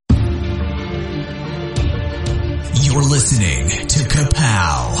You're listening to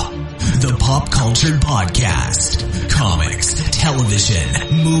Kapow, the pop culture podcast. Comics,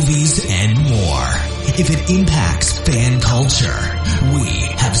 television, movies, and more. If it impacts fan culture, we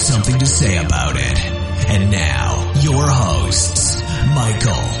have something to say about it. And now, your hosts,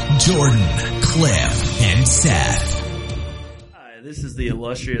 Michael, Jordan, Cliff, and Seth. Hi, this is the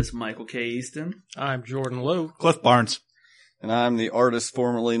illustrious Michael K. Easton. I'm Jordan Lowe. Cliff Barnes. And I'm the artist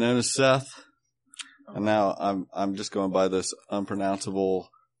formerly known as Seth. And now I'm just going by this unpronounceable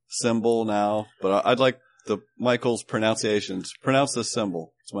symbol now. But I'd like Michael's pronunciations. Pronounce this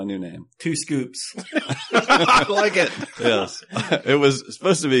symbol. It's my new name. 2 scoops. I like it. Yes. It was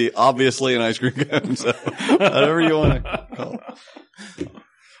supposed to be obviously an ice cream cone. So whatever you want to call it.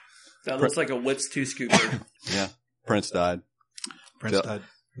 That looks like a Wits 2 scooper. Yeah. Prince died.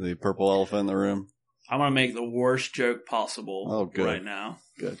 The purple elephant in the room. I'm going to make the worst joke possible right now.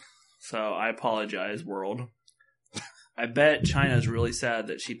 Good. So I apologize, world. I bet China's really sad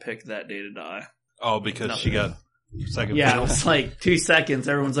that she picked that day to die. Oh, because she got second. Yeah, it was like 2 seconds.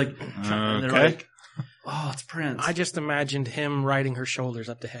 Everyone's like, and they're like, oh, it's Prince. I just imagined him riding her shoulders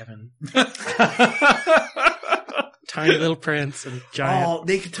up to heaven. Tiny little Prince and giant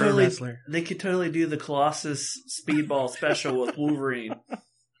wrestler. They could totally do the Colossus Speedball special with Wolverine.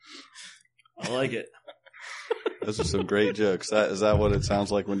 I like it. Those are some great jokes. Is that what it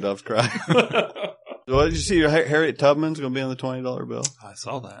sounds like when doves cry? What did you see? Harriet Tubman's going to be on the $20 bill. I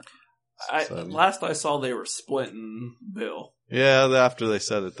saw that. Last I saw, they were splitting bill. Yeah, after they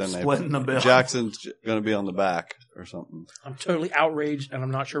said it, then splitting the bill. Jackson's going to be on the back or something. I'm totally outraged, and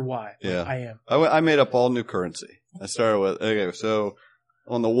I'm not sure why. Yeah, I am. I made up all new currency. I started with so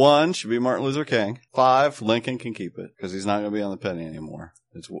on the 1 should be Martin Luther King. 5, Lincoln can keep it because he's not going to be on the penny anymore.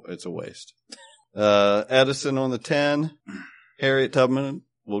 It's a waste. Edison on the 10, Harriet Tubman,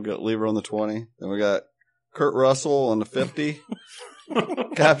 leave her on the 20. Then we got Kurt Russell on the 50,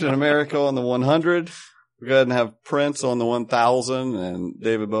 Captain America on the 100. We go ahead and have Prince on the 1000 and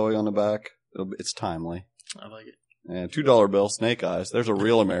David Bowie on the back. It's timely. I like it. And $2 bill, Snake Eyes. There's a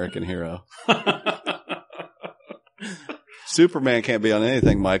real American hero. Superman can't be on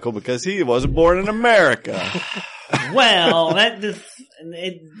anything, Michael, because he wasn't born in America. Well,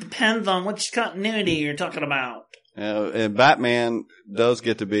 it depends on which continuity you're talking about. And Batman does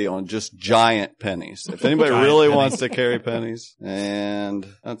get to be on just giant pennies. If anybody really wants to carry pennies, and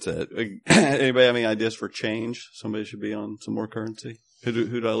that's it. Anybody have any ideas for change? Somebody should be on some more currency.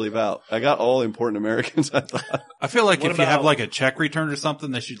 Who do I leave out? I got all the important Americans, I thought. I feel like if you have like a check return or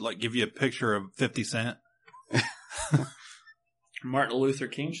something, they should like give you a picture of 50 Cent. Martin Luther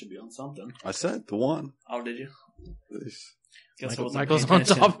King should be on something. I said the 1. Oh, did you? Michael's on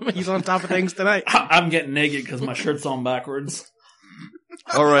top. He's on top of things tonight. I'm getting naked because my shirt's on backwards.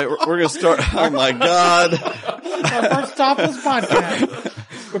 All right, we're going to start. Oh my God! Our first topless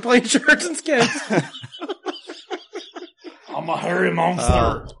podcast. We're playing shirts and skins. I'm a hairy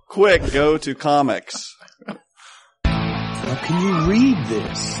monster. Quick, go to comics. How can you read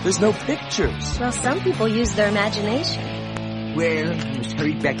this? There's no pictures. Well, some people use their imagination. Well, I must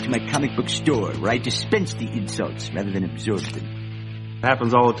hurry back to my comic book store where I dispense the insults rather than absorb them. It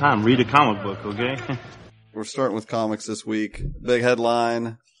happens all the time. Read a comic book, okay? We're starting with comics this week. Big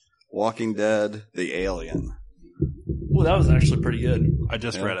headline, Walking Dead, The Alien. Well, that was actually pretty good. I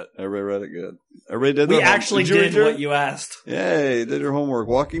just read it. Everybody read it good. Everybody did. We actually did what you asked. Yay, did your homework.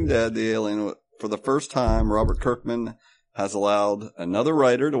 Walking Dead, The Alien. For the first time, Robert Kirkman has allowed another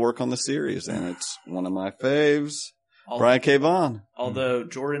writer to work on the series, and it's one of my faves. Brian K. Vaughan. Although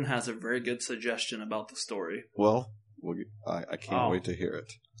Jordan has a very good suggestion about the story. Well, I can't wait to hear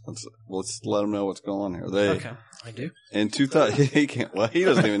it. Let's let him know what's going on here. Okay, I do. In 2000, he can't. Well, he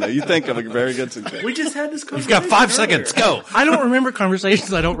doesn't even know. You think of a very good suggestion. We just had this conversation. You've got 5 seconds. Go. I don't remember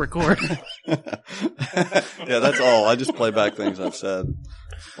conversations I don't record. Yeah, that's all. I just play back things I've said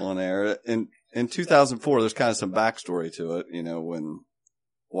on air. In 2004, there's kind of some backstory to it. You know, when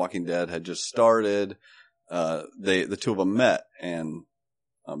Walking Dead had just started. The two of them met, and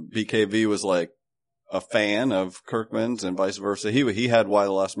BKV was like a fan of Kirkman's and vice versa. He had Why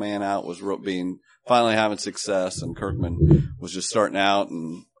the Last Man Out was finally having success, and Kirkman was just starting out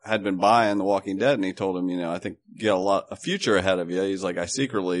and had been buying The Walking Dead, and he told him, I think you got a future ahead of you. He's like, I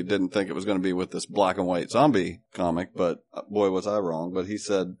secretly didn't think it was going to be with this black and white zombie comic, but boy, was I wrong. But he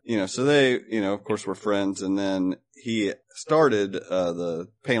said, so they, of course were friends, and then he started the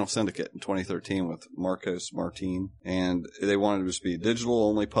Panel Syndicate in 2013 with Marcos Martin, and they wanted to just be a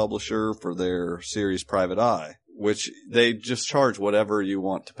digital-only publisher for their series Private Eye, which they just charge whatever you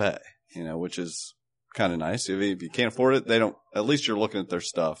want to pay, which is kind of nice. If you can't afford it, at least you're looking at their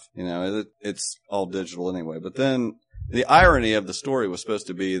stuff. You know, it's all digital anyway. But then the irony of the story was supposed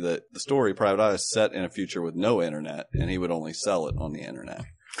to be that the story, Private Eye, is set in a future with no internet, and he would only sell it on the internet.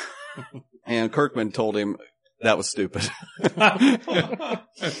 And Kirkman told him that was stupid.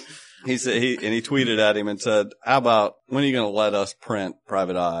 He said he tweeted at him and said, "How about when are you going to let us print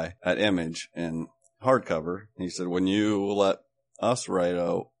Private Eye at Image in hardcover?" And he said, "When you let us write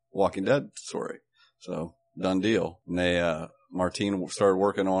a Walking Dead story." So done deal. And they Martin started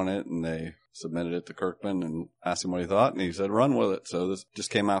working on it, and they submitted it to Kirkman and asked him what he thought, and he said, "Run with it." So this just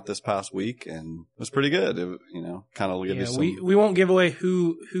came out this past week, and it was pretty good. It, you know, kind of yeah, we won't give away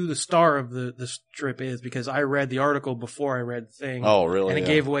who the star of the strip is, because I read the article before I read the thing. Oh, really? And it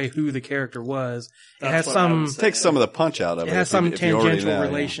gave away who the character was. That's it has takes some of the punch out of it. It has some tangential know,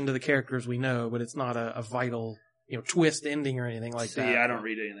 relation to the characters we know, but it's not a vital, you know, twist ending or anything like that. I don't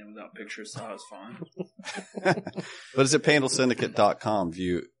read anything without pictures, so I was fine. But it's at PandleSyndicate.com. If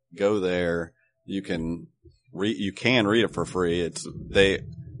you go there, you can read it for free.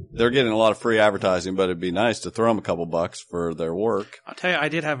 They're getting a lot of free advertising, but it'd be nice to throw them a couple bucks for their work. I'll tell you, I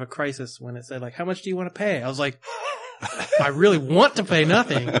did have a crisis when it said, like, how much do you want to pay? I was like, I really want to pay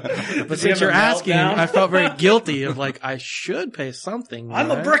nothing. But since you're asking, I felt very guilty of, like, I should pay something.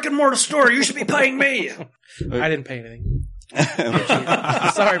 I'm a brick and mortar store. You should be paying me. I didn't pay anything.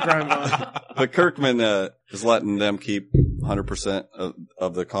 Sorry, Brian Vaughn. But Kirkman is letting them keep 100%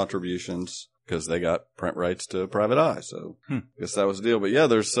 of the contributions because they got print rights to Private Eye. So I guess that was the deal. But yeah,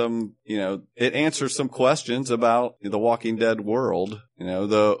 there's some, you know, it answers some questions about the Walking Dead world. You know,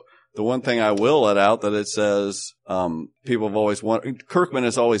 the one thing I will let out that it says, people have always Kirkman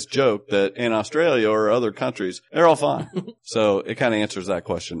has always joked that in Australia or other countries, they're all fine. So it kind of answers that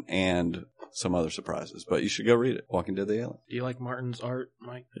question and some other surprises, but you should go read it. Walking Dead the Alien. Do you like Martin's art,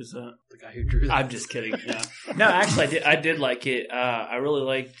 Mike? Who's that? The guy who drew that. I'm just kidding. Yeah. No, actually, I did like it. I really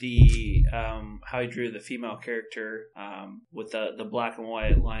liked the how he drew the female character with the black and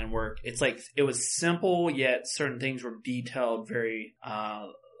white line work. It's like it was simple, yet certain things were detailed. Very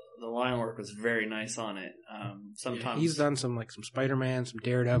the line work was very nice on it. Sometimes he's done some Spider-Man, some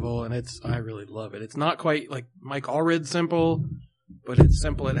Daredevil, and I really love it. It's not quite like Mike Allred simple, but it's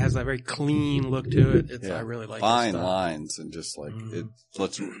simple. It has that very clean look to it. I really like fine lines and just like it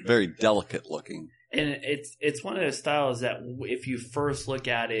looks very delicate looking. And it's one of those styles that if you first look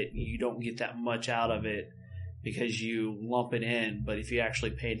at it, you don't get that much out of it because you lump it in. But if you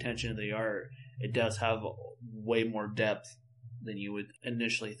actually pay attention to the art, it does have way more depth than you would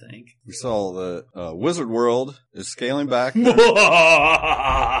initially think. We saw the Wizard World is scaling back.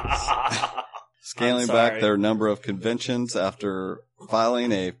 Scaling back their number of conventions after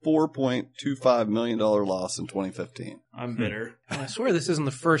filing a $4.25 million loss in 2015. I'm bitter. I swear this isn't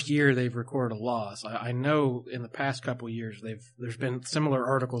the first year they've recorded a loss. I know in the past couple of years there's been similar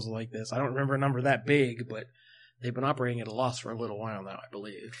articles like this. I don't remember a number that big, but they've been operating at a loss for a little while now, I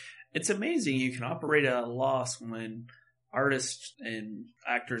believe. It's amazing you can operate at a loss when artists and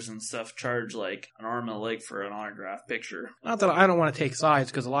actors and stuff charge like an arm and a leg for an autographed picture. Not that I don't want to take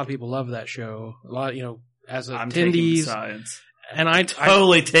sides, because a lot of people love that show. A lot, you know, as I'm attendees. Taking sides. And I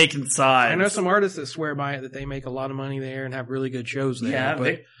totally taking sides. I know some artists that swear by it, that they make a lot of money there and have really good shows there. Yeah,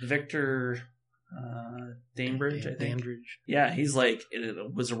 but Victor Dandridge, I think. Dandridge. Yeah, he's like a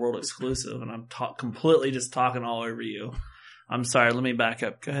Wizard World exclusive, and I'm completely just talking all over you. I'm sorry, let me back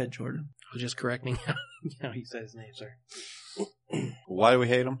up. Go ahead, Jordan. I was just correcting how he said his name, sir. Why do we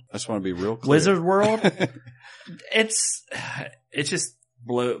hate him? I just want to be real clear. Wizard World? It's just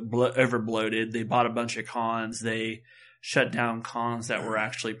over bloated. They bought a bunch of cons. They shut down cons that were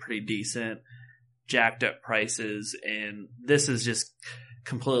actually pretty decent, jacked up prices, and this is just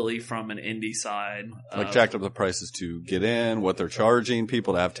completely from an indie side. Like jacked up the prices to get in, what they're charging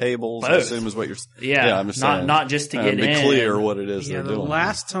people to have tables, both. I assume is what you're yeah, I'm just saying. Not just to get be in. clear what it is they're the doing.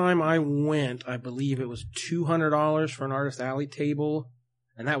 last time I went, I believe it was $200 for an Artist Alley table.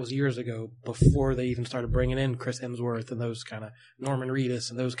 And that was years ago, before they even started bringing in Chris Hemsworth and those kind of Norman Reedus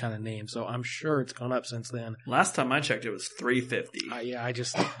and those kind of names. So I'm sure it's gone up since then. Last time I checked, it was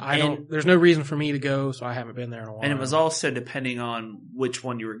 $350. There's no reason for me to go, so I haven't been there in a while. And it was also depending on which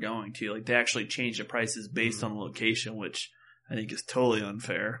one you were going to. Like, they actually changed the prices based on the location, which I think is totally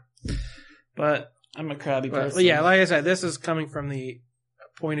unfair. But I'm a crabby person. But yeah, like I said, this is coming from the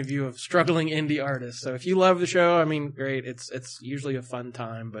point of view of struggling indie artists. So if you love the show, I mean, great. It's usually a fun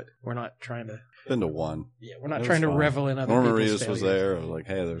time, but we're not trying to. Been to one. Yeah, we're not trying to revel in other Norman people's Reedus was there. I was like,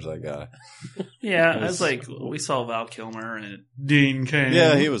 hey, there's that guy. Yeah, I was like, we saw Val Kilmer and Dean Cain.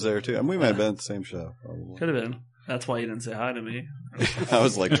 Yeah, he was there too. And we might have been at the same show. Probably. Could have been. That's why you didn't say hi to me. I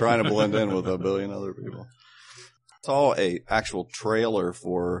was like trying to blend in with a billion other people. Saw a actual trailer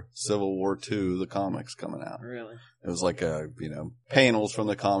for Civil War II, the comics coming out. Really? It was like panels from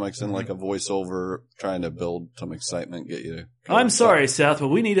the comics and like a voiceover trying to build some excitement, get you to go. I'm sorry, Seth, but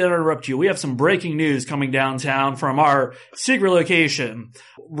we need to interrupt you. We have some breaking news coming downtown from our secret location.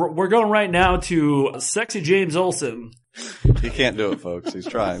 We're going right now to Sexy James Olsen. He can't do it, folks. He's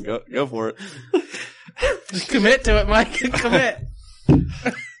trying. Go for it. Just commit to it, Mike. Commit.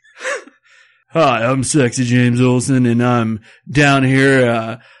 Hi, I'm Sexy James Olsen, and I'm down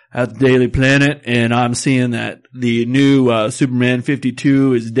here at the Daily Planet, and I'm seeing that the new Superman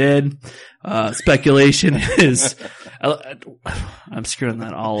 52 is dead. Speculation is... I'm screwing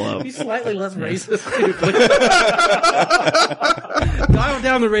that all up. Be slightly less racist, too, please. Dial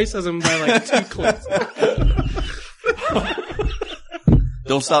down the racism by like 2 clicks.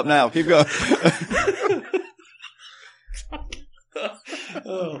 Don't stop now. Keep going.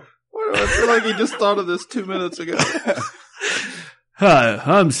 I feel like he just thought of this 2 minutes ago. Hi,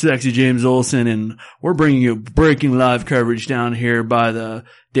 I'm Sexy James Olsen, and we're bringing you breaking live coverage down here by the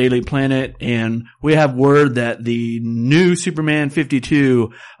Daily Planet, and we have word that the new Superman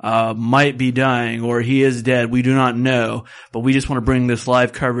 52 might be dying, or he is dead. We do not know, but we just want to bring this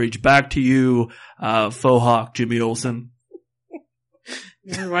live coverage back to you, faux hawk Jimmy Olsen.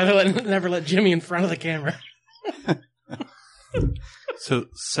 Why they never let Jimmy in front of the camera? So,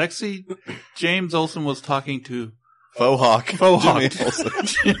 Sexy James Olsen was talking to Faux Hawk. Jimmy Olsen.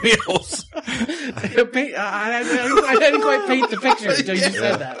 Jimmy Olsen. I didn't quite paint the picture until you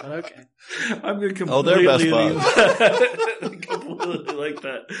said that, but okay. I'm going to completely they're best completely like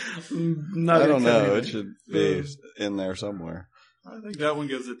that. I don't know. It should be in there somewhere. I think that one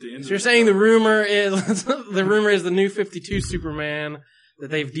goes at the end. So you're saying the rumor is the new 52 Superman that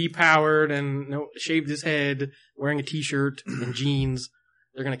they've depowered and shaved his head, wearing a t-shirt and jeans.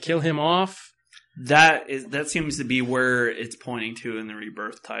 They're going to kill him off. That seems to be where it's pointing to in the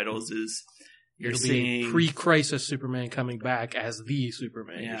Rebirth titles. Is you're seeing pre-crisis Superman coming back as the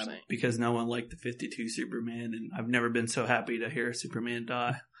Superman. Yeah, you're saying. because no one liked the 52 Superman, and I've never been so happy to hear Superman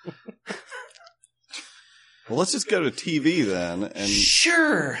die. Well, let's just go to TV then and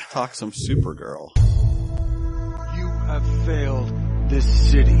sure talk some Supergirl. You have failed this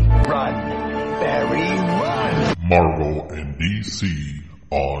city. Run, Barry, run! Marvel and DC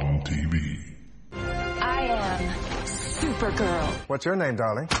on TV. I am Supergirl. What's your name,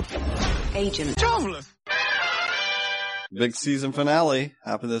 darling? Agent. Jovelin! Big season finale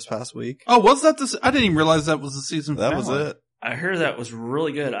happened this past week. Oh, was that this? I didn't even realize that was the season finale. That was it. I heard that was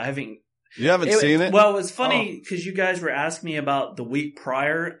really good. You haven't seen it? Well, it was funny because you guys were asking me about the week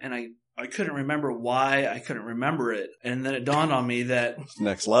prior, and I couldn't remember why I couldn't remember it. And then it dawned on me that... It's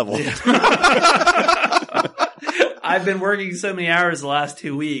next level. I've been working so many hours the last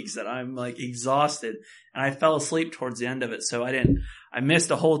 2 weeks that I'm like exhausted, and I fell asleep towards the end of it. So I missed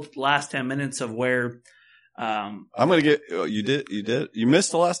the whole last 10 minutes of where... I'm going to get... You did? You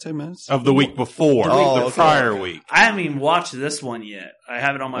missed the last 10 minutes? Of the week before. The prior week. I haven't even watched this one yet. I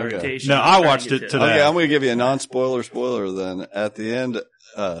have it on my rotation. No, I watched it today. Okay, I'm going to give you a non-spoiler spoiler then. At the end,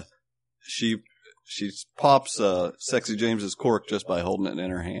 she pops Sexy James's cork just by holding it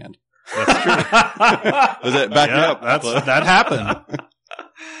in her hand. That's true. Was it back up? That happened.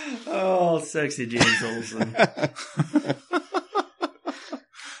 Oh, Sexy James Olsen.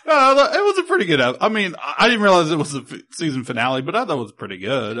 It was a pretty good. I mean, I didn't realize it was the season finale, but I thought it was pretty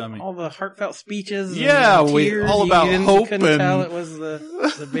good. I mean, all the heartfelt speeches. Yeah, and tears, all about hope. Couldn't tell it was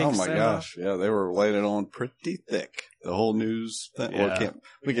the big. Oh my gosh! Yeah, they were laying it on pretty thick. The whole news thing. Yeah. Well,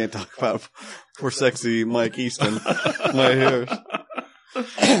 we can't talk about poor sexy Mike Easton right here.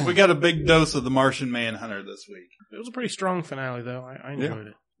 We got a big dose of the Martian Manhunter this week. It was a pretty strong finale, though. I enjoyed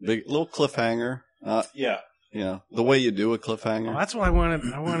it. Big little cliffhanger. Yeah. You know, the way you do a cliffhanger. Well, that's what I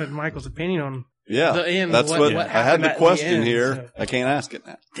wanted. I wanted Michael's opinion on. Yeah, the end, that's what I had the question end, here. So. I can't ask it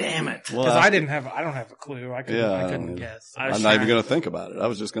now. Damn it! Because I don't have a clue. I couldn't guess. I'm not even going to think about it. I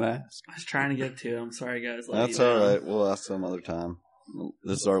was just going to ask. I was trying to get to. I'm sorry, guys. That's all right. We'll ask some other time.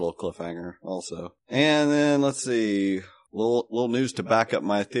 This is our little cliffhanger, also. And then let's see. Little news to back up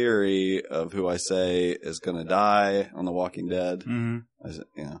my theory of who I say is going to die on The Walking Dead. Mm-hmm.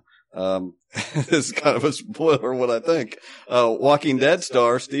 This is kind of a spoiler what I think. Walking Dead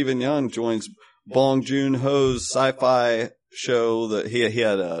star Stephen Young joins Bong Joon-ho's sci-fi show that he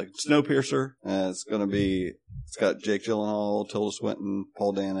had a Snowpiercer, and it's got Jake Gyllenhaal, Tilda Swinton,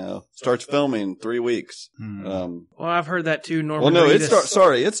 Paul Dano. Starts filming in 3 weeks. Well, I've heard that too.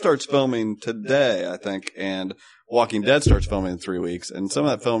 It starts filming today, I think, and Walking Dead starts filming in 3 weeks, and some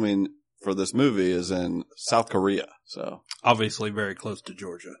of that filming for this movie is in South Korea. So Obviously very close to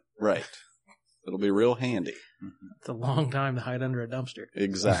Georgia. right. It'll be real handy. It's a long time to hide under a dumpster.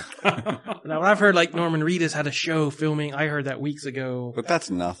 Exactly. Now, I've heard like Norman Reedus had a show filming. I heard that weeks ago. But that's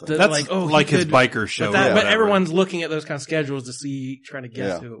nothing. That, That's he like his could- biker show. But, or but whatever. everyone's looking at those kind of schedules to see, trying to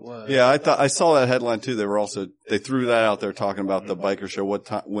guess who it was. Yeah, I saw that headline too. They threw that out there talking about the biker show, what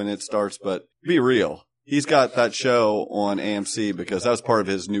time, when it starts, but be real. He's got that show on AMC because that was part of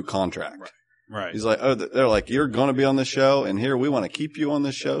his new contract. Right. He's like, oh, they're like, you're going to be on this show, and here we want to keep you on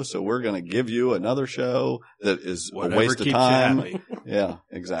this show, so we're going to give you another show that is Whatever a waste of keeps you time. happy. Yeah,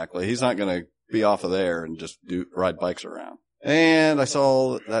 exactly. He's not going to be off of there and just ride bikes around. And I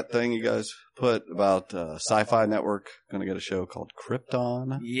saw that thing you guys put about Sci-Fi Network going to get a show called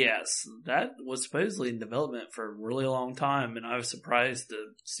Krypton. Yes, that was supposedly in development for a really long time, and I was surprised to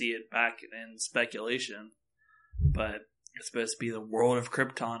see it back in speculation. But it's supposed to be the world of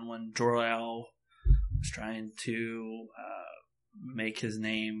Krypton when Jor-El was trying to make his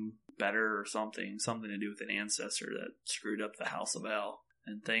name better or something to do with an ancestor that screwed up the House of El.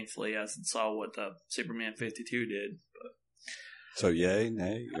 And thankfully, I saw what the Superman 52 did. But So yay,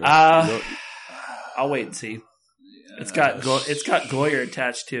 nay? I'll wait and see. It's got Goyer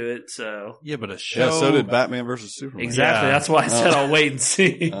attached to it, so Yeah, but a show. Yeah, so did Batman versus Superman. exactly. Yeah. That's why I said I'll wait and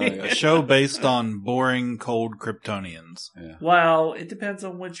see. A show based on boring, cold Kryptonians. Yeah. Well, it depends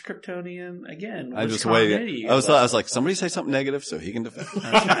on which Kryptonian. Again, I which just continuity waited. you I was got. like, somebody say something negative so he can defend.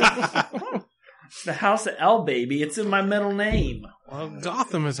 The House of El, baby. It's in my middle name. Well,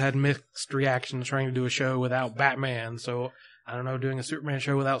 Gotham has had mixed reactions trying to do a show without Batman, so I don't know, doing a Superman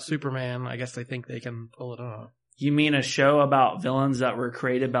show without Superman, I guess they think they can pull it off. You mean a show about villains that were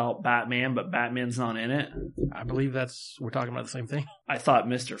created about Batman, but Batman's not in it? I believe we're talking about the same thing. I thought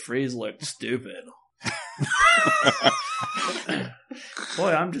Mr. Freeze looked stupid.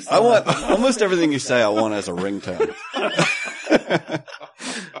 Boy, I'm just... I want almost everything you say. I want as a ringtone.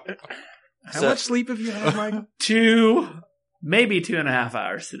 How much sleep have you had, Michael? Maybe 2.5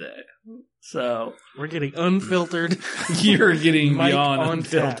 hours today. So We're getting unfiltered. you're getting Mike beyond on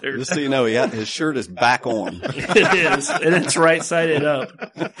tap. unfiltered. Just so you know, his shirt is back on. It is, and it's right sided up.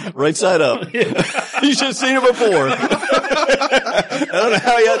 Right side up. You should have seen it before. I don't know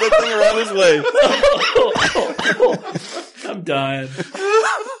how he had that thing around his waist. I'm dying.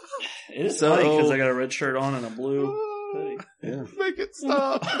 It is funny because I got a red shirt on and a blue hoodie. Yeah. Make it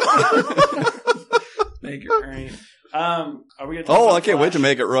stop. Make it rain. Are we gonna talk Oh, about I can't wait to Flash?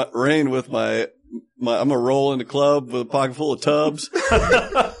 make it rain with my. I'm gonna roll in the club with a pocket full of tubs.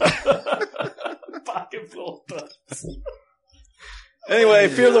 Pocket full of tubs. Anyway,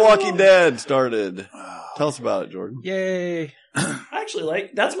 Fear the Walking Dead started. Tell us about it, Jordan. Yay. Actually,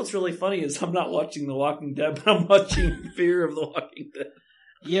 that's what's really funny is I'm not watching The Walking Dead, but I'm watching Fear of the Walking Dead.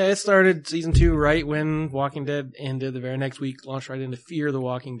 Yeah, it started season 2 right when Walking Dead ended. The very next week, launched right into Fear the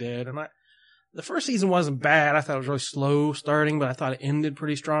Walking Dead. And the first season wasn't bad. I thought it was really slow starting, but I thought it ended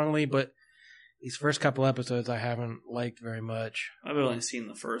pretty strongly. But these first couple episodes I haven't liked very much. I've only seen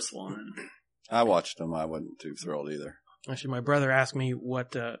the first one. I watched them. I wasn't too thrilled either. Actually, my brother asked me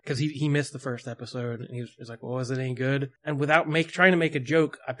what, cause he missed the first episode and he was like, well, was it any good? And without trying to make a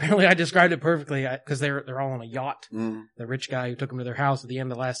joke, apparently I described it perfectly cause they're all on a yacht. Mm. The rich guy who took them to their house at the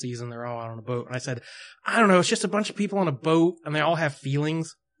end of last season, they're all out on a boat. And I said, I don't know, it's just a bunch of people on a boat and they all have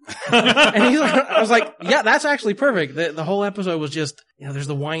feelings. And I was like, yeah, that's actually perfect. The whole episode was just, there's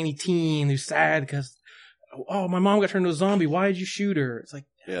the whiny teen who's sad cause, oh, my mom got turned into a zombie. Why did you shoot her? It's like,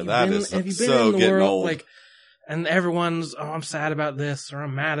 Yeah, have that you been, is have you been so in the getting world? old. Like, and everyone's, oh, I'm sad about this or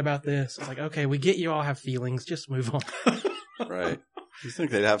I'm mad about this. It's like, okay, we get you all have feelings. Just move on. Right. You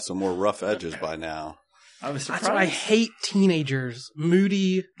think they'd have some more rough edges by now? I was That's surprised. why I hate teenagers,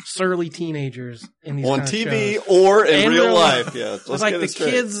 moody, surly teenagers in these On kind of TV shows. or in And real life. Yeah. It's Let's like get the it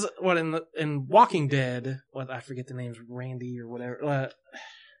straight. kids, in Walking Dead, I forget the names, Randy or whatever,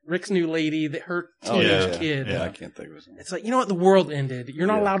 Rick's new lady, her teenage kid. Yeah, I can't think of his name. It's like, you know what? The world ended. You're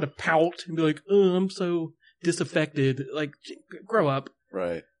not Yeah. allowed to pout and be like, oh, I'm so disaffected. Like, grow up.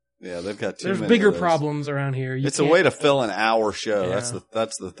 Right. Yeah, they've got too There's many bigger of those. problems around here. You It's a can't- way to fill an hour show. Yeah.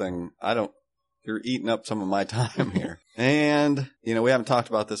 That's the thing. You're eating up some of my time here. And, we haven't talked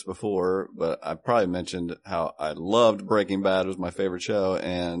about this before, but I probably mentioned how I loved Breaking Bad. It was my favorite show.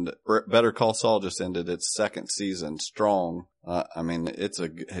 And Better Call Saul just ended its second season strong. How many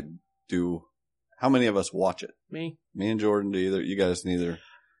of us watch it? Me. Me and Jordan, you guys neither.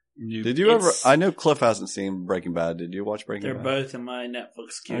 Did you ever? I know Cliff hasn't seen Breaking Bad. Did you watch Breaking They're Bad? both in my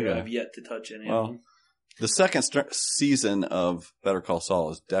Netflix queue. Okay. I've yet to touch any Well, of them. The second season of Better Call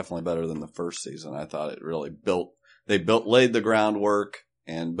Saul is definitely better than the first season. I thought it really laid the groundwork.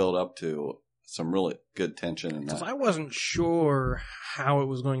 and build up to some really good tension in Because that. I wasn't sure how it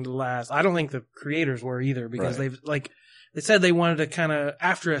was going to last. I don't think the creators were either, because Right. they said they wanted to kind of,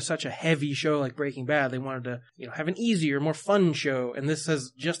 after such a heavy show like Breaking Bad, they wanted to, have an easier, more fun show. And this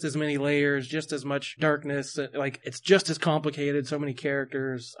has just as many layers, just as much darkness. Like, it's just as complicated, so many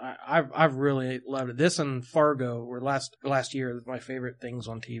characters. I've really loved it. This and Fargo were last year my favorite things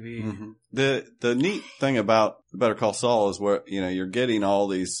on TV. Mm-hmm. The neat thing about Better Call Saul is where, you're getting all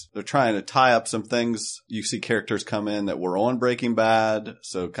these, they're trying to tie up some things. You see characters come in that were on Breaking Bad.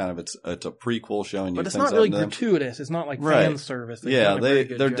 So kind of it's a prequel showing you But it's things not really of them. gratuitous. It's not like Right. fan service. They've Yeah, done a very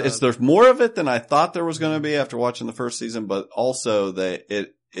good job. there's more of it than I thought there was going to be after watching the first season, but also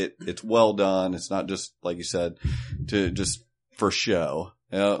it's well done. It's not just, like you said, just for show.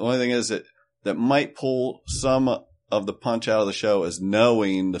 The only thing is that might pull some of the punch out of the show is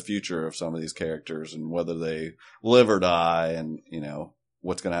knowing the future of some of these characters and whether they live or die, and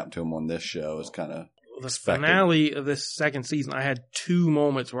what's going to happen to them on this show is kind of the finale of this second season. I had 2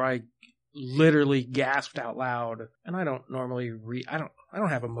 moments where I literally gasped out loud, and I don't normally I don't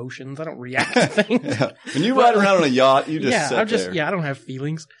have emotions. I don't react to things. Yeah. When you ride around on a yacht, you just sit there. I don't have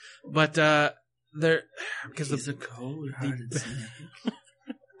feelings. But because He's a cold-hearted snake.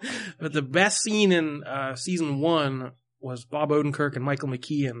 But the best scene in season 1 was Bob Odenkirk and Michael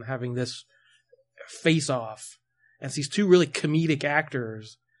McKean having this face-off, and these 2 really comedic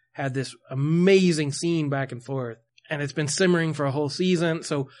actors had this amazing scene back and forth. And it's been simmering for a whole season.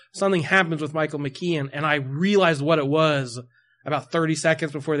 So something happens with Michael McKean, and I realized what it was about 30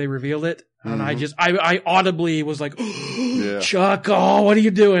 seconds before they revealed it. And I audibly was like, Chuck, what are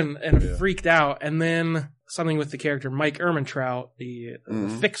you doing? And freaked out. And then something with the character Mike Ehrmantraut, the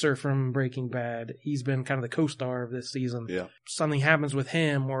fixer from Breaking Bad. He's been kind of the co-star of this season. Yeah. Something happens with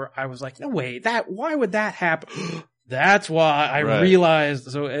him where I was like, no, wait, why would that happen? That's why I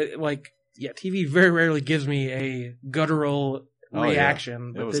realized. So TV very rarely gives me a guttural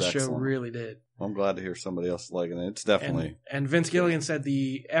reaction, but this show really did. Well, I'm glad to hear somebody else liking it. It's definitely. And Vince Gilligan said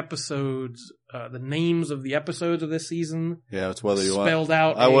the episodes, the names of the episodes of this season. Yeah, it's whether you spelled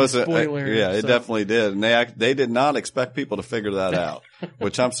want. out spoiler. It definitely did, and they did not expect people to figure that out,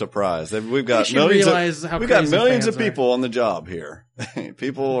 which I'm surprised. We've got millions of people on the job here.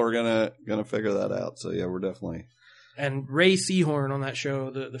 People are gonna figure that out. So yeah, we're definitely. And Ray Seahorn on that show,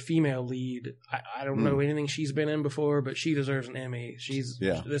 the female lead, I don't know anything she's been in before, but she deserves an Emmy.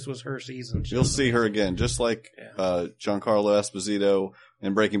 This was her season. You'll see her again, just like Giancarlo Esposito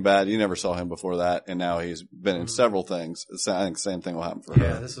in Breaking Bad. You never saw him before that, and now he's been in several things. I think the same thing will happen for her.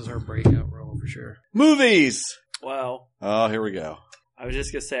 Yeah, this is her breakout role for sure. Movies! Well. Oh, here we go. I was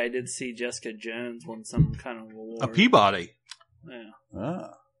just going to say, I did see Jessica Jones win some kind of award. A Peabody. Yeah. Ah.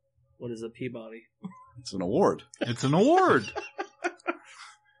 What is a Peabody? It's an award. It's an award.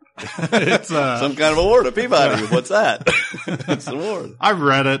 It's some kind of award. A Peabody. What's that? It's an award. I've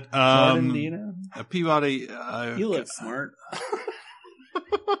read it. A Peabody. You look smart.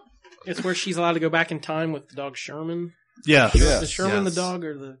 It's where she's allowed to go back in time with the dog Sherman. Yes. Is Sherman the dog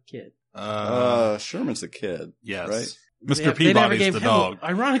or the kid? Sherman's the kid. Yes. Right? Mr. Peabody's the dog.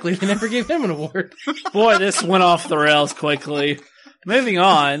 Ironically, they never gave him an award. Boy, this went off the rails quickly. Moving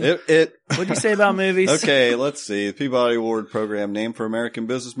on. What'd you say about movies? Okay, let's see. The Peabody Award program, named for American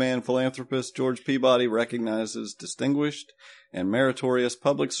businessman and philanthropist George Peabody, recognizes distinguished and meritorious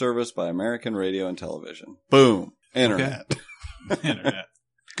public service by American radio and television. Boom. Internet. Okay. Internet.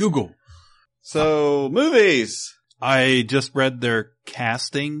 Google. So, movies. I just read their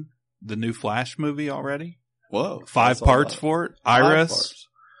casting the new Flash movie already. Whoa. 5 parts for it. Iris.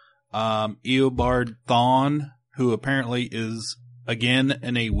 Eobard Thawne, who apparently is again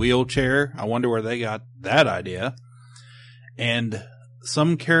in a wheelchair. I wonder where they got that idea. And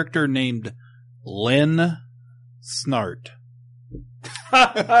some character named Len Snart.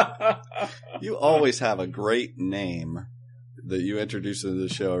 You always have a great name that you introduce into the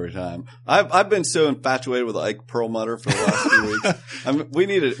show every time. I've been so infatuated with Ike Perlmutter for the last few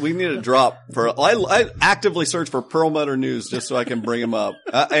weeks. We need a drop for. I actively search for Perlmutter news just so I can bring him up.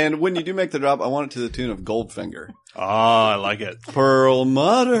 And when you do make the drop, I want it to the tune of Goldfinger. Oh, I like it.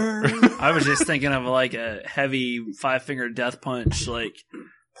 Perlmutter. I was just thinking of like a heavy 5-finger death punch, like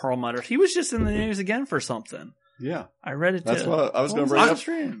Perlmutter. He was just in the news again for something. Yeah. I read it. That's what I was going to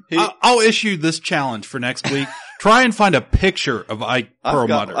bring up. I'll issue this challenge for next week. Try and find a picture of Ike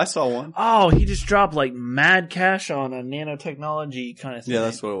Perlmutter. I saw one. Oh, he just dropped like mad cash on a nanotechnology kind of thing. Yeah,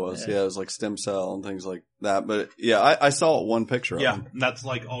 that's what it was. Yeah, it was like stem cell and things like that. But yeah, I saw one picture of him. That's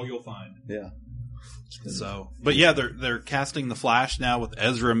like all you'll find. Yeah. So, but yeah, they're casting the Flash now with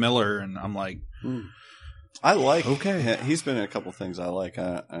Ezra Miller, and I'm like, I like. Okay, he's been in a couple things I like.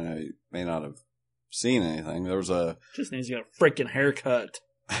 I may not have seen anything. There was just needs to get a freaking haircut.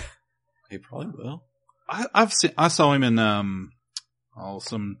 He probably will. I saw him in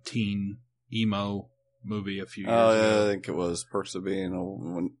some teen emo movie a few years ago. Yeah, I think it was Perks of Being a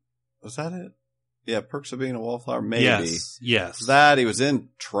Woman. Was that it? Yeah, Perks of Being a Wallflower. Maybe. Yes. That he was in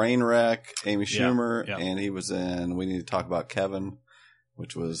Trainwreck, Amy Schumer, and he was in We Need to Talk About Kevin,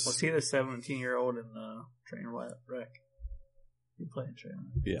 which was. Was he the 17-year-old in Trainwreck? He played in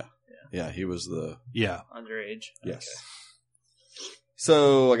Trainwreck. Yeah, he was the underage. Yes. Okay.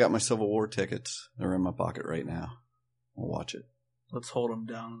 So I got my Civil War tickets. They're in my pocket right now. I'll watch it. Let's hold them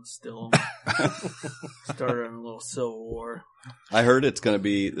down and still start on a little Civil War. I heard it's going to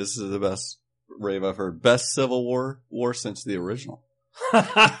be. This is the best rave I've heard. Best Civil War since the original. But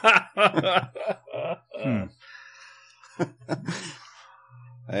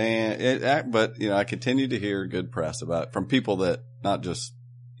I continue to hear good press about it from people that not just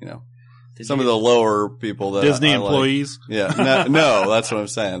some of the lower people that Disney employees. Like. Yeah, no, that's what I'm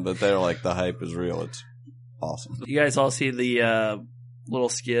saying. But they're like the hype is real. It's awesome. You guys all see the little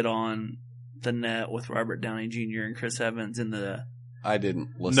skit on the net with Robert Downey Jr. and Chris Evans in the. I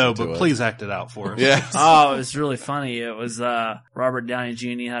didn't listen to it. No, but please act it out for us. Yes. Oh, it was really funny. It was Robert Downey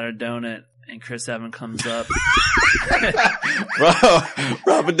Jr. had a donut, and Chris Evans comes up.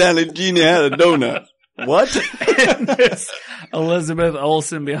 Robert Downey Jr. had a donut. What? And there's Elizabeth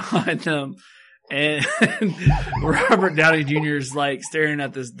Olsen behind them, and Robert Downey Jr. is like staring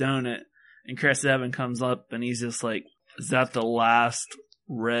at this donut, and Chris Evans comes up, and he's just like, "Is that the last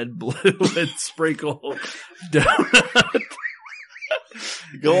red, blue, and sprinkle donut?"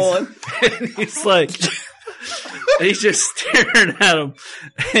 Go on. And he's like, he's just staring at him,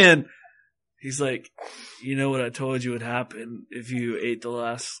 and he's like, "You know what I told you would happen if you ate the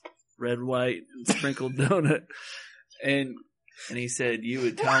last red, white, and sprinkled donut?" And he said, "You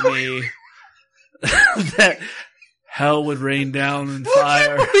would tell me that hell would rain down in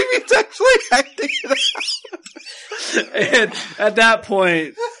fire." He's actually acting it out. And at that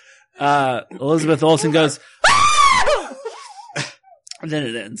point, Elizabeth Olsen goes, and then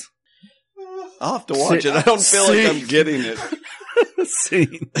it ends. I'll have to watch it. I don't feel like I'm getting it.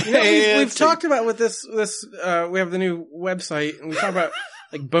 Scene. We've talked about with this. We have the new website, and we talk about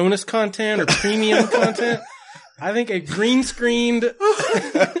like bonus content or premium content. I think a green screened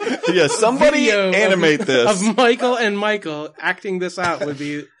somebody animate this of Michael and Michael acting this out would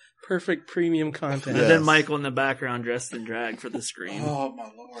be perfect premium content. And then Michael in the background dressed in drag for the screen. Oh my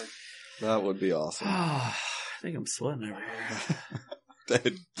lord, that would be awesome. I think I'm sweating over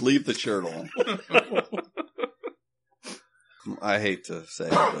here. Leave the shirt on. I hate to say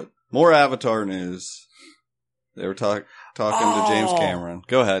it, but more Avatar news. They were talking to James Cameron.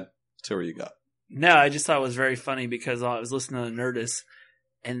 Go ahead. See what you got. No, I just thought it was very funny because I was listening to Nerdist,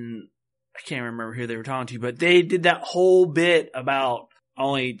 and I can't remember who they were talking to, but they did that whole bit about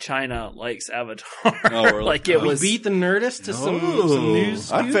only China likes Avatar. Oh, really? Like it was beat the Nerdist to some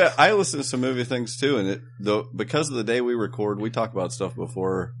news. I listen to some movie things too, and because of the day we record, we talk about stuff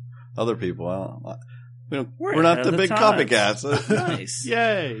before other people. We're not the big copycats. Nice.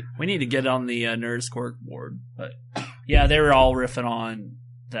 Yay. We need to get on the Nerd Scoreboard. But yeah, they were all riffing on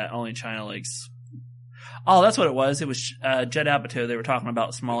that only China likes. Oh, that's what it was. It was Judd Apatow. They were talking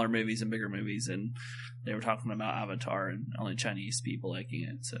about smaller movies and bigger movies, and they were talking about Avatar and only Chinese people liking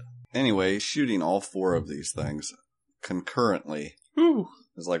it. So anyway, shooting all four of these things concurrently. Whew.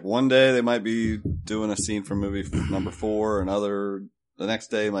 It's like one day they might be doing a scene from movie number 4, the next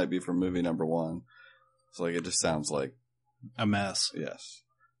day might be from movie number 1. It's like it just sounds like a mess. Yes,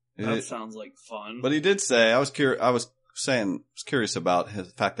 that sounds like fun. But he did say I was curious about the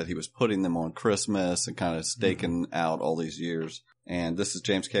fact that he was putting them on Christmas and kind of staking out all these years. And this is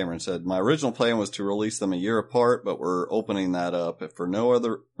James Cameron said, "My original plan was to release them a year apart, but we're opening that up if for no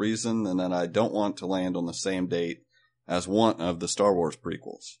other reason than that I don't want to land on the same date as one of the Star Wars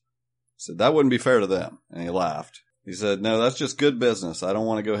prequels." He said that wouldn't be fair to them, and he laughed. He said, "No, that's just good business. I don't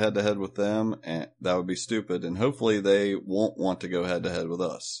want to go head to head with them, and that would be stupid. And hopefully they won't want to go head to head with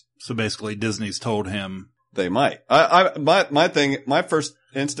us." So basically, Disney's told him they might. My first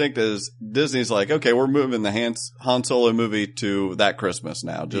instinct is Disney's like, okay, we're moving the Han Solo movie to that Christmas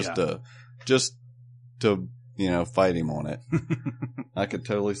now, just to fight him on it. I could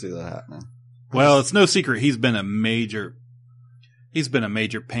totally see that happening. Well, it's no secret he's been a major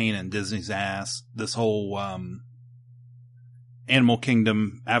pain in Disney's ass. This whole Animal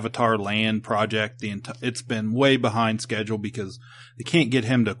Kingdom Avatar Land project, it's been way behind schedule because they can't get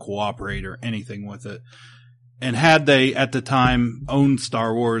him to cooperate or anything with it. And had they, at the time, owned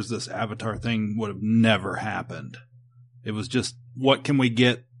Star Wars, this Avatar thing would have never happened. It was just, what can we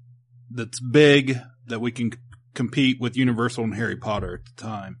get that's big, that we can compete with Universal and Harry Potter at the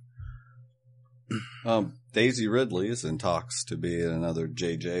time? Daisy Ridley is in talks to be in another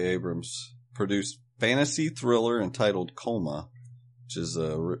J.J. Abrams produced fantasy thriller entitled Coma, which is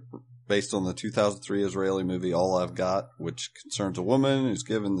based on the 2003 Israeli movie All I've Got, which concerns a woman who's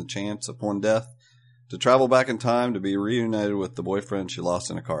given the chance upon death to travel back in time to be reunited with the boyfriend she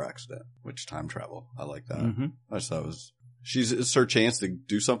lost in a car accident. Which time travel. I like that. Mm-hmm. I just thought it's her chance to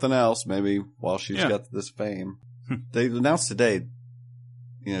do something else, maybe while she's got this fame. They announced today,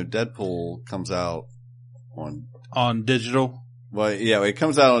 Deadpool comes out on digital. Well, yeah, it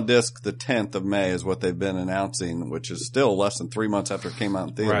comes out on disc the 10th of May is what they've been announcing, which is still less than 3 months after it came out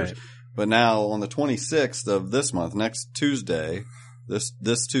in theaters. Right. But now on the 26th of this month, next Tuesday, this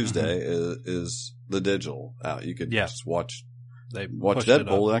Tuesday is the digital out. You could just watch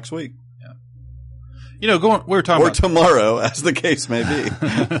Deadpool next week. Yeah. We were talking about tomorrow, as the case may be.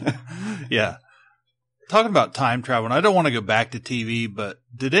 Yeah. Talking about time travel, and I don't want to go back to TV, but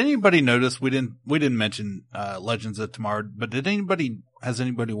did anybody notice we didn't mention Legends of Tomorrow, but has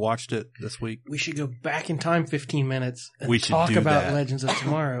anybody watched it this week? We should go back in time 15 minutes and talk about Legends of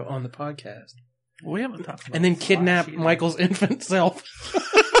Tomorrow on the podcast. We haven't talked about and then kidnap Michael's infant self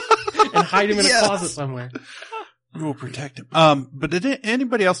and hide him in a closet somewhere. We will protect him. But did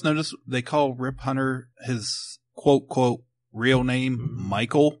anybody else notice they call Rip Hunter his quote real name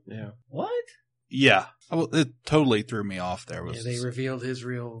Michael? Yeah. What? Yeah. It totally threw me off there. They revealed his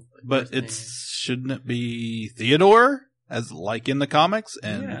real But shouldn't it be Theodore, as like in the comics?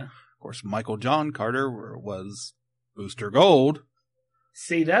 And, of course, Michael John Carter was Booster Gold.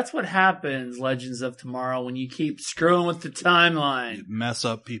 See, that's what happens, Legends of Tomorrow, when you keep screwing with the timeline. You mess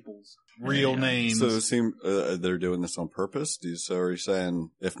up people's real names. So it seems they're doing this on purpose? So are you saying,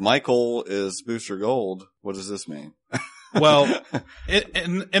 if Michael is Booster Gold, what does this mean? Well,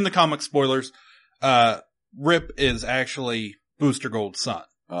 in the comic spoilers, Rip is actually Booster Gold's son.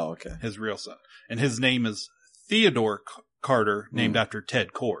 Oh, okay. His real son. And his name is Theodore Carter, named after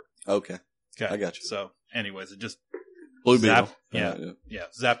Ted Kord. Okay. I got you. So, anyways, it just Blue Beetle.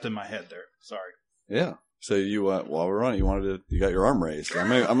 Zapped in my head there. Sorry. Yeah. So while we're on it, you got your arm raised. I'm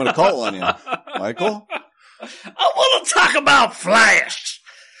going to call on you, Michael. I want to talk about Flash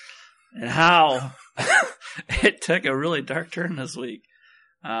and how it took a really dark turn this week.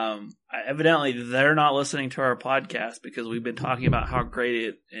 Evidently they're not listening to our podcast because we've been talking about how great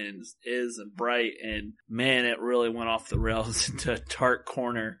it is and bright, and man, it really went off the rails into a dark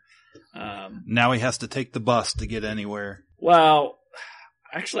corner. Now he has to take the bus to get anywhere. Well,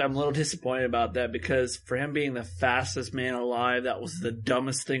 actually I'm a little disappointed about that because for him being the fastest man alive, that was the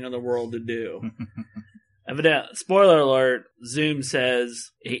dumbest thing in the world to do. Evident. Spoiler alert. Zoom says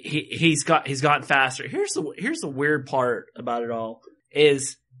he's gotten faster. Here's the weird part about it all.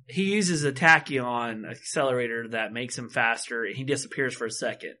 Is he uses a tachyon accelerator that makes him faster, and he disappears for a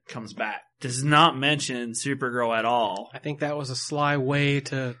second, comes back. Does not mention Supergirl at all. I think that was a sly way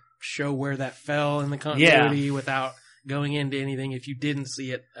to show where that fell in the continuity without going into anything if you didn't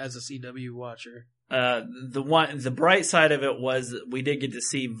see it as a CW watcher. The bright side of it was that we did get to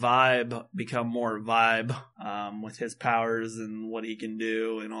see Vibe become more Vibe, with his powers and what he can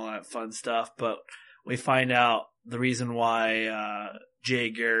do and all that fun stuff, but we find out the reason why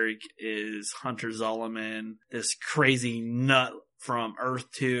Jay Garrick is Hunter Zolomon, this crazy nut from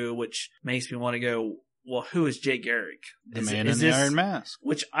Earth 2, which makes me want to go, well, who is Jay Garrick? The man in the Iron Mask.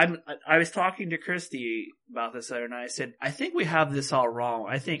 Which I was talking to Christy about this other night. I said, I think we have this all wrong.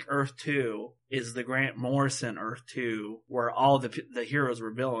 I think Earth 2 is the Grant Morrison Earth 2, where all the heroes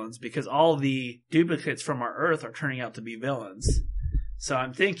were villains, because all the duplicates from our Earth are turning out to be villains. So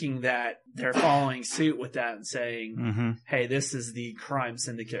I'm thinking that they're following suit with that and saying, hey, this is the crime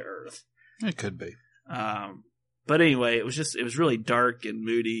syndicate Earth. It could be. But anyway, it was really dark and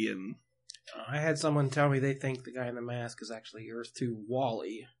moody. And I had someone tell me they think the guy in the mask is actually Earth 2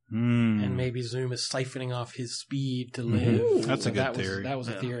 Wally. And maybe Zoom is siphoning off his speed to live. That's a good theory. That was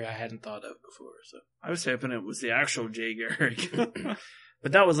a theory I hadn't thought of before. So I was hoping it was the actual Jay Garrick.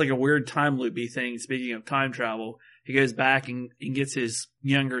 But that was like a weird time loopy thing. Speaking of time travel, he goes back and gets his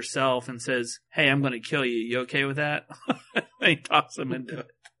younger self and says, hey, I'm going to kill you. You okay with that? And he talks him into it.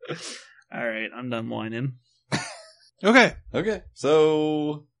 All right, I'm done whining. Okay.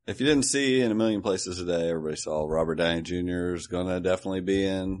 So if you didn't see in a million places today, everybody saw Robert Downey Jr. is going to definitely be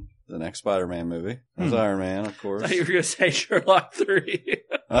in the next Spider-Man movie. As Iron Man, of course. I thought you were going to say Sherlock 3.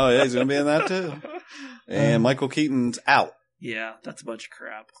 Oh, yeah, he's going to be in that too. And Michael Keaton's out. Yeah, that's a bunch of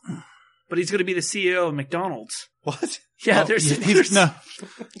crap. But he's going to be the CEO of McDonald's. What? Yeah,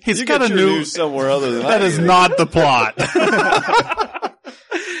 He's got a your new news somewhere other than That is not the plot.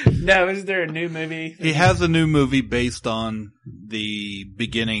 No, is there a new movie? He has a new movie based on the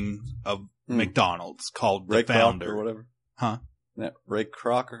beginning of McDonald's called Ray The Founder. Kroc or whatever. Huh? Yeah, Ray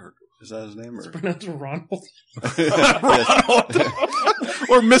Kroc, or is that his name? Or? It's pronounced Ronald.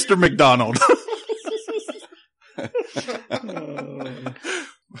 Or Mr. McDonald.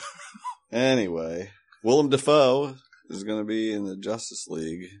 Anyway, Willem Dafoe is going to be in the Justice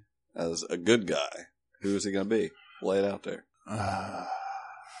League as a good guy. Who is he going to be? Lay it out there.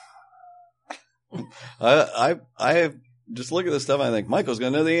 I just look at this stuff and I think Michael's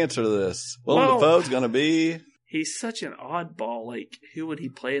going to know the answer to this. Willem Dafoe's going to be... He's such an oddball. Like, who would he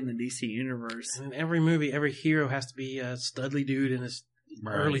play in the DC universe? In every movie, every hero has to be a studly dude in his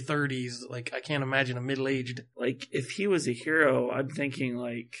early 30s. Like, I can't imagine a middle-aged. Like, if he was a hero, I'm thinking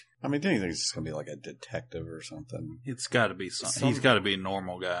like... I mean, do you think he's just going to be like a detective or something? It's got to be he's got to be a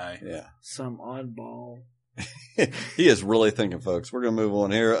normal guy. Yeah. Some oddball. He is really thinking, folks. We're going to move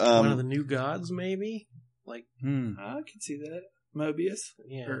on here. One of the new gods, maybe? Like, I can see that. Mobius?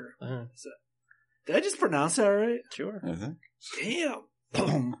 Yeah. Did I just pronounce that right? Sure. I think.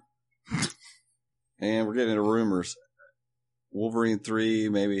 Damn. And we're getting into rumors. Wolverine 3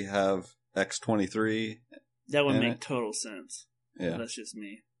 maybe have X-23. That would make total sense. Yeah. That's just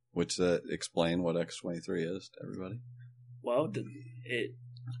me. Which explain what X-23 is to everybody. Well,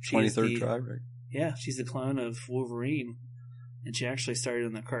 23rd tribe, right? Yeah, she's a clone of Wolverine. And she actually started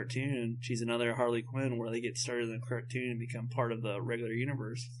in the cartoon. She's another Harley Quinn where they get started in the cartoon and become part of the regular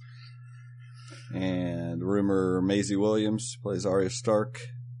universe. And rumor Maisie Williams plays Arya Stark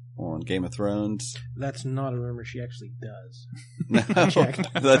on Game of Thrones. That's not a rumor. She actually does. No,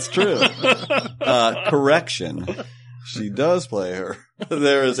 that's true. Correction. She does play her.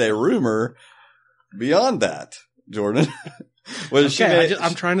 There is a rumor beyond that, Jordan.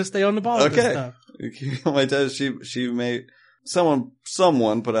 I'm trying to stay on the ball with this stuff. I tell you, she may...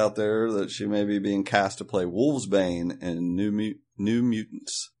 Someone put out there that she may be being cast to play Wolvesbane in New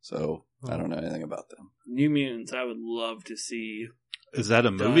Mutants. So I don't know anything about them. New Mutants, I would love to see. Is that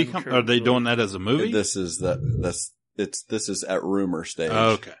a movie? Are they doing that as a movie? This is at rumor stage.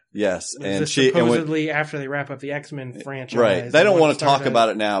 Oh, okay. Yes, and supposedly after they wrap up the X-Men franchise, right? They don't want to talk about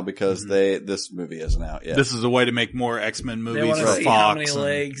it now because this movie isn't out yet. This is a way to make more X-Men movies for see Fox. How many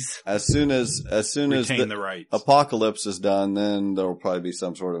legs? As soon as the rights. Apocalypse is done, then there will probably be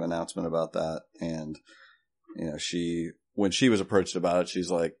some sort of announcement about that. And when she was approached about it,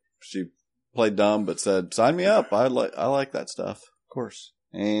 she played dumb but said, "Sign me up. I like that stuff, of course."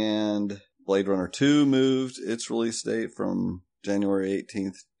 And Blade Runner 2 moved its release date from January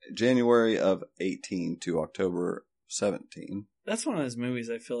of 18 to October 17. That's one of those movies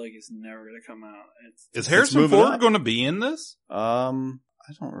I feel like is never going to come out. Is Harrison Ford going to be in this? I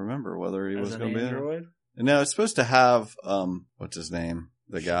don't remember whether he was going to be in it. No, it's supposed to have, what's his name?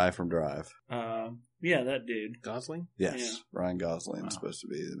 The guy from Drive. Yeah, that dude. Gosling? Yes. Yeah. Ryan Gosling is supposed to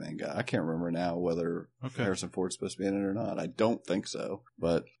be the main guy. I can't remember now whether Harrison Ford's supposed to be in it or not. I don't think so.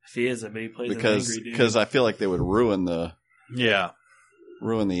 But if he is, he plays an angry dude. Because I feel like they would ruin the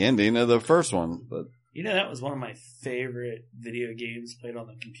ending of the first one. But that was one of my favorite video games played on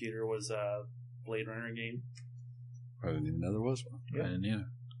the computer was a Blade Runner game. I didn't even know there was one. Yep. I didn't either.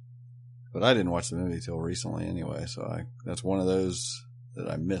 But I didn't watch the movie till recently anyway, so that's one of those that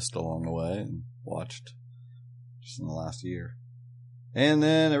I missed along the way and watched just in the last year. And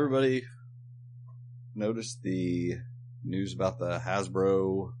then everybody noticed the news about the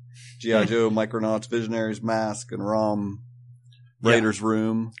Hasbro G.I. Joe Micronauts Visionaries mask and ROM Raiders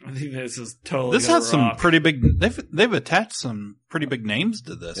room. I think this is totally This has some pretty big... They've attached some pretty big names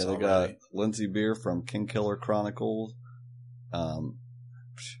to this. Yeah, they got Lindsay Beer from King Killer Chronicles.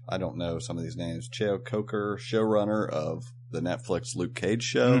 I don't know some of these names. Cheo Coker, showrunner of the Netflix Luke Cage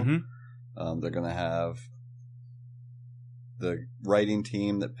show. Mm-hmm. They're going to have the writing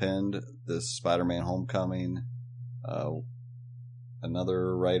team that penned this Spider-Man Homecoming.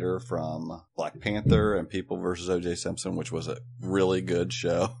 Another writer from Black Panther and People vs. O.J. Simpson, which was a really good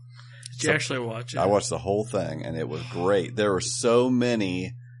show. Did you actually watch it? I watched the whole thing, and it was great. There were so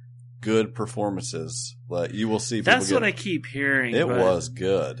many good performances that you will see. That's what I keep hearing. It was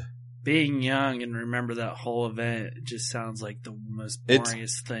good. Being young and remember that whole event, it just sounds like the most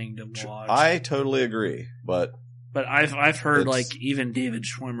boringest thing to watch. I totally agree, but I've heard even David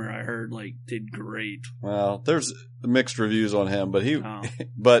Schwimmer I heard did great. Well, there's mixed reviews on him,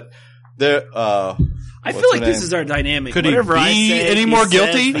 but There, I feel like this is our dynamic. Could Whatever he be I say, any he more says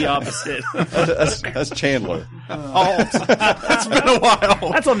guilty? The opposite. That's Chandler. It's been a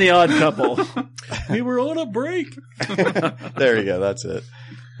while. That's on The Odd Couple. We were on a break. There you go. That's it.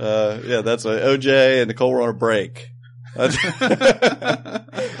 That's OJ and Nicole were on a break.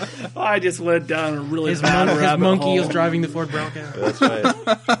 I just went down a really His bad rabbit monkey hole. is driving the Ford Bronco. That's right.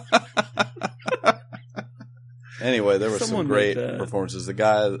 Anyway, there were Someone some great make that. performances. The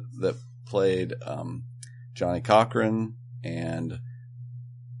guy that played Johnny Cochran and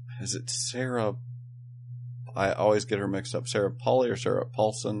is it Sarah? I always get her mixed up. Sarah Pauli or Sarah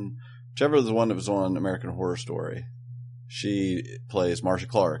Paulson, whichever is the one that was on American Horror Story. She plays Marcia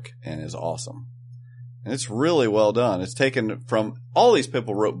Clark and is awesome. And it's really well done. It's taken from all these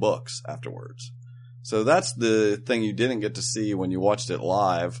people wrote books afterwards. So that's the thing you didn't get to see when you watched it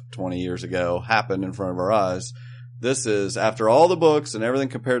live 20 years ago happen in front of our eyes. This is after all the books and everything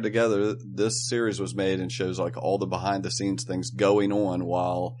compared together. This series was made and shows like all the behind the scenes things going on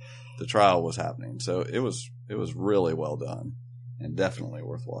while the trial was happening. So it was really well done and definitely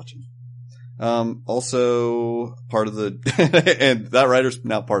worth watching. Also part of the, and that writer's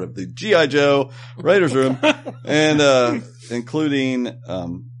now part of the G.I. Joe writer's room and, including,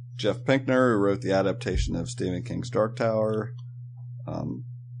 Jeff Pinkner, who wrote the adaptation of Stephen King's Dark Tower.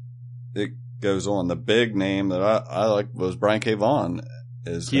 It goes on. The big name that I like was Brian K. Vaughan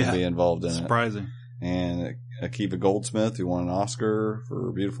is going to be involved in Surprising. it. And Akiva Goldsmith, who won an Oscar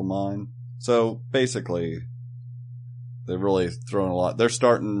for Beautiful Mind. So basically, they've really thrown a lot. They're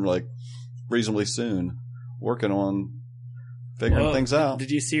starting like reasonably soon, working on figuring things out.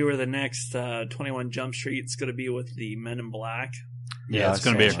 Did you see where the next 21 Jump Street is going to be with the Men in Black? Yeah, it's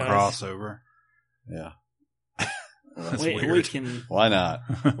going to be a franchise. crossover. Yeah. We can. Why not?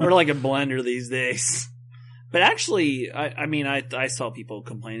 We're like a blender these days. But actually, I saw people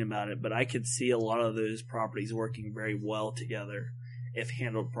complain about it, but I could see a lot of those properties working very well together if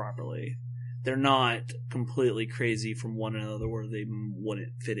handled properly. They're not completely crazy from one another where they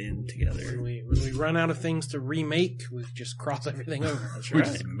wouldn't fit in together. When we run out of things to remake, we just cross everything over. That's We right.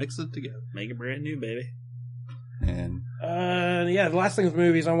 just mix it together. Make it brand new, baby. And the last thing with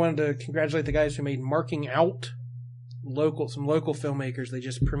movies, I wanted to congratulate the guys who made Marking Out. Some local filmmakers. They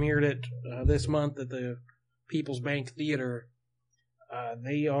just premiered it this month at the People's Bank Theater.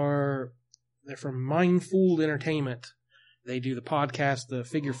 They're from Mindfooled Entertainment. They do the podcast, The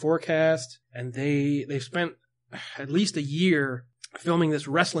Figure Forecast, and they've spent at least a year filming this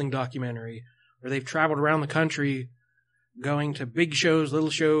wrestling documentary where they've traveled around the country, going to big shows, little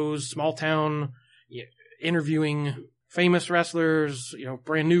shows, small town, interviewing famous wrestlers,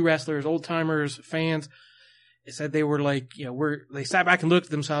 brand new wrestlers, old timers, fans. They said they were like, they sat back and looked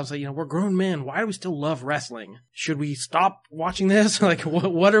at themselves like, we're grown men. Why do we still love wrestling? Should we stop watching this? Like,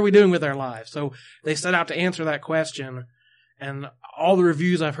 what are we doing with our lives? So they set out to answer that question. And all the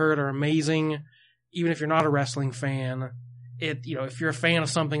reviews I've heard are amazing. Even if you're not a wrestling fan, if you're a fan of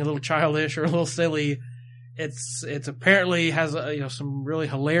something a little childish or a little silly, it's apparently has, some really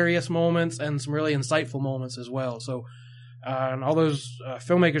hilarious moments and some really insightful moments as well. So, and all those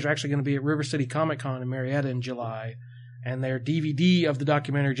filmmakers are actually going to be at River City Comic Con in Marietta in July, and their DVD of the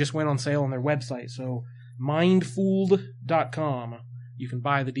documentary just went on sale on their website. So mindfooled.com, you can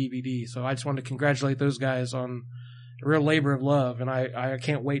buy the DVD. So I just wanted to congratulate those guys on a real labor of love, and I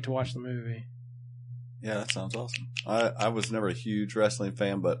can't wait to watch the movie. yeah, that sounds awesome. I was never a huge wrestling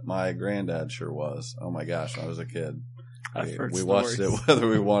fan, but my granddad sure was. Oh my gosh, when I was a kid. We watched it whether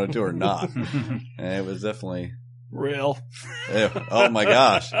we wanted to or not. And it was definitely real. Yeah. Oh my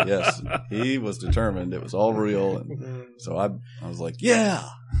gosh. Yes. He was determined. It was all real. And so I was like, yeah,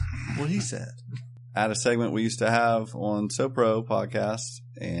 what he said. At a segment we used to have on SoPro podcast,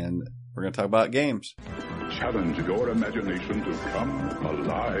 and we're going to talk about games. Challenge your imagination to come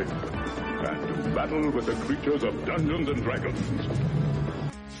alive and to battle with the creatures of Dungeons and Dragons.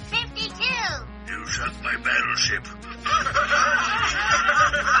 52! You shot my battleship.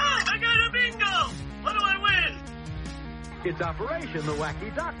 I got a bingo! What do I win? It's Operation the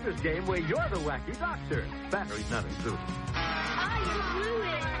Wacky Doctor's game where you're the Wacky Doctor. Batteries not included. I blew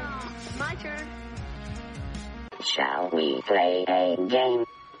it. My turn. Shall we play a game?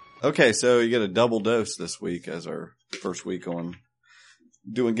 Okay, so you get a double dose this week as our first week on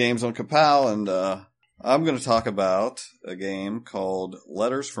doing games on Kapow, and I'm going to talk about a game called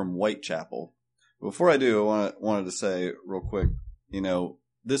Letters from Whitechapel. Before I do, I wanted to say real quick,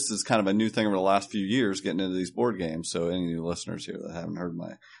 this is kind of a new thing over the last few years, getting into these board games. So any new listeners here that haven't heard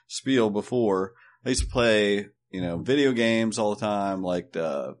my spiel before, I used to play, video games all the time, like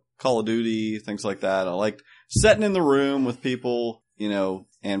Call of Duty, things like that. I liked sitting in the room with people,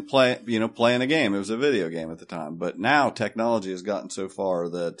 and playing a game. It was a video game at the time. But now technology has gotten so far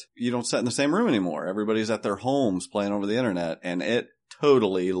that you don't sit in the same room anymore. Everybody's at their homes playing over the internet, and it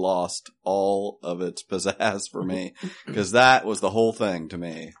totally lost all of its pizzazz for me, because that was the whole thing to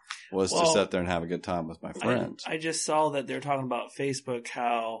me, was to sit there and have a good time with my friends. I just saw that they're talking about Facebook,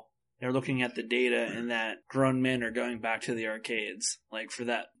 how they're looking at the data and that grown men are going back to the arcades, like for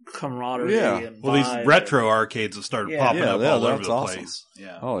that camaraderie. Yeah. And Well, these retro arcades have started popping up all over the place.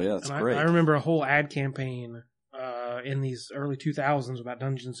 Yeah. Oh, yeah, that's great. I remember a whole ad campaign in these early 2000s about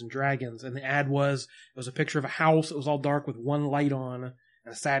Dungeons and Dragons, and the ad was a picture of a house. It was all dark with one light on and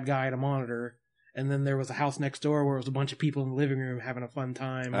a sad guy at a monitor. And then there was a house next door where it was a bunch of people in the living room having a fun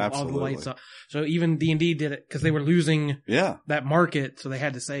time. Absolutely. All the lights up. So even D&D did it because they were losing that market. So they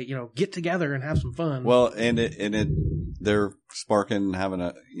had to say, get together and have some fun. Well, and they're sparking, having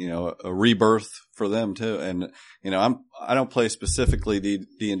a rebirth for them too. And, I don't play specifically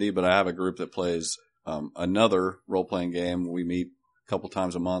D&D, but I have a group that plays, another role-playing game. We meet a couple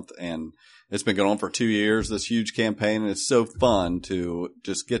times a month, and it's been going on for 2 years, this huge campaign, and it's so fun to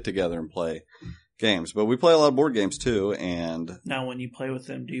just get together and play games. But we play a lot of board games too, and now when you play with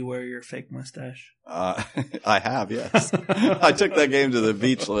them, do you wear your fake mustache? I have, yes. I took that game to the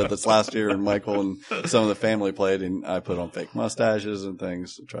beach this last year, and Michael and some of the family played, and I put on fake mustaches and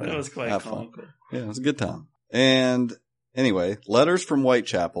things to try to was quite have comical. fun. Yeah, it was a good time. And anyway, Letters from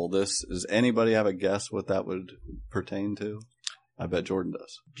Whitechapel. Does anybody have a guess what that would pertain to? I bet Jordan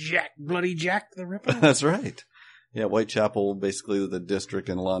does. Bloody Jack the Ripper? That's right. Yeah, Whitechapel, basically the district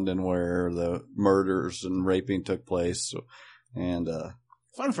in London where the murders and raping took place. And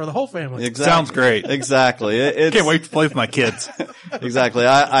fun for the whole family. Exactly. Sounds great. Exactly. Can't wait to play with my kids. Exactly.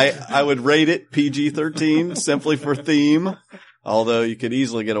 I would rate it PG-13 simply for theme, although you could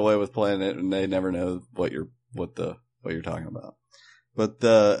easily get away with playing it and they never know what you're talking about. But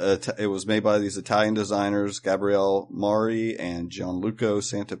it was made by these Italian designers, Gabriele Mari and Gianluca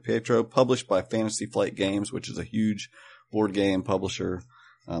Santapietro, published by Fantasy Flight Games, which is a huge board game publisher.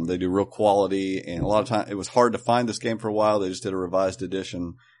 They do real quality, and a lot of time it was hard to find this game for a while. They just did a revised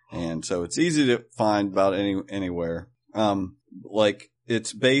edition, and so it's easy to find about anywhere.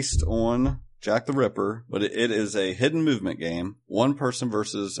 It's based on Jack the Ripper, but it is a hidden movement game, one person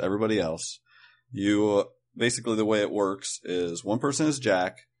versus everybody else. Basically, the way it works is one person is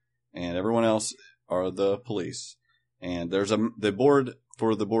Jack, and everyone else are the police. And the board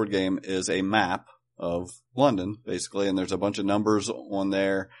for the board game is a map of London, basically, and there's a bunch of numbers on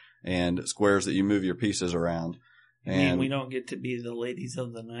there and squares that you move your pieces around. And we don't get to be the ladies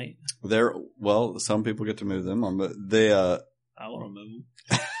of the night. Some people get to move them, but I want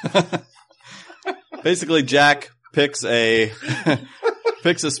to move them. Basically, Jack picks a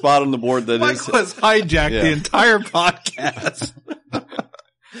spot on the board that Mike was hijacked the entire podcast.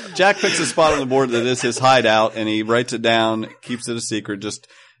 Jack picks a spot on the board that is his hideout, and he writes it down, keeps it a secret.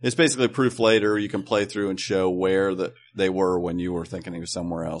 It's basically proof later. You can play through and show where they were when you were thinking he was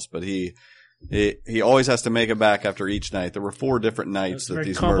somewhere else. But he always has to make it back after each night. There were 4 different nights that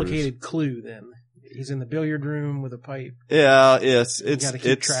these murders. Very complicated clue then. He's in the billiard room with a pipe. Yeah,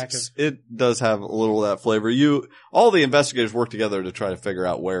 it does have a little of that flavor. All the investigators work together to try to figure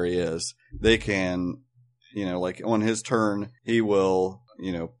out where he is. They can, like on his turn, he will,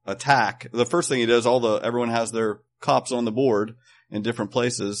 attack. The first thing he does, everyone has their cops on the board in different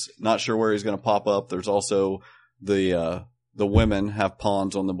places, not sure where he's going to pop up. There's also the women have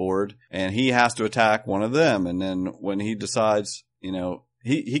pawns on the board, and he has to attack one of them. And then when he decides,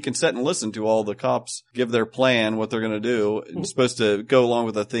 he can sit and listen to all the cops give their plan, what they're going to do. It's supposed to go along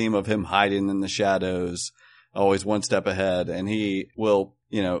with the theme of him hiding in the shadows, always one step ahead. And he will,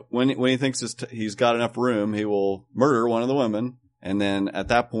 when he thinks he's got enough room, he will murder one of the women. And then at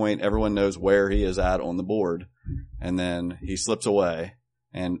that point, everyone knows where he is at on the board. And then he slips away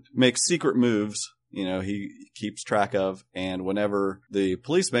and makes secret moves, he keeps track of. And whenever the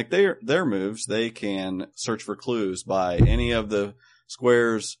police make their moves, they can search for clues by any of the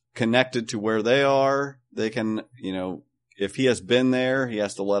squares connected to where they are. They can, if he has been there, he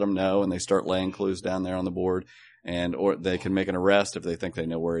has to let them know, and they start laying clues down there on the board, or they can make an arrest if they think they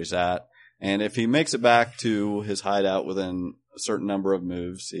know where he's at. And if he makes it back to his hideout within a certain number of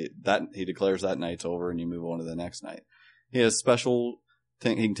moves, he declares that night's over, and you move on to the next night. He has special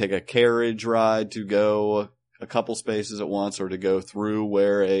thing. He can take a carriage ride to go a couple spaces at once, or to go through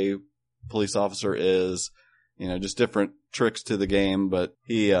where a police officer is. Just different tricks to the game, but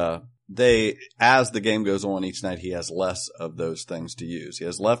as the game goes on each night, he has less of those things to use. He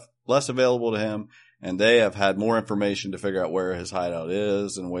has less available to him, And they have had more information to figure out where his hideout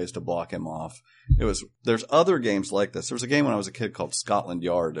is and ways to block him off. There's other games like this. There was a game when I was a kid called Scotland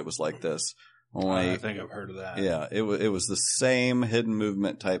Yard that was like this. Only, I think I've heard of that. Yeah, it was the same hidden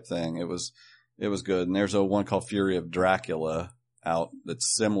movement type thing. It was good. And there's one called Fury of Dracula out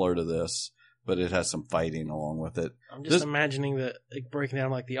that's similar to this, but it has some fighting along with it. I'm just imagining breaking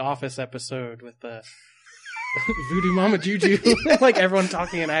down like the Office episode with the Voodoo Mama Juju, like everyone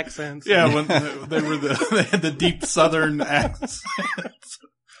talking in accents. Yeah, when they had the deep Southern accents.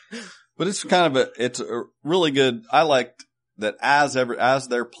 But it's it's a really good. I liked that as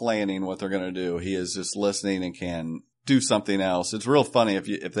they're planning what they're going to do, he is just listening and can do something else. It's real funny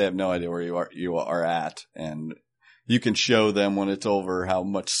if they have no idea where you are at, and you can show them when it's over how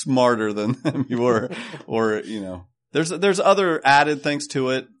much smarter than them you were, or there's other added things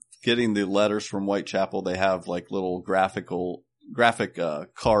to it. Getting the letters from Whitechapel, they have like little graphic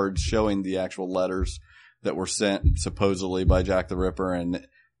cards showing the actual letters that were sent supposedly by Jack the Ripper, and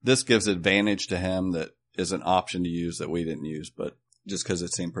this gives advantage to him that is an option to use that we didn't use, but just because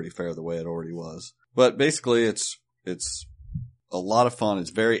it seemed pretty fair the way it already was. But basically, it's a lot of fun.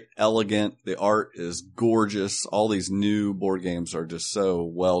 It's very elegant. The art is gorgeous. All these new board games are just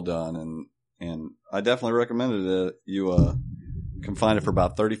so well done, and I definitely recommended it. You can find it for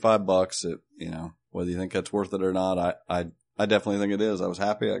about $35. Whether you think that's worth it or not, I definitely think it is. I was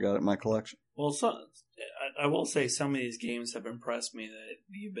happy I got it in my collection. Well, I will say some of these games have impressed me that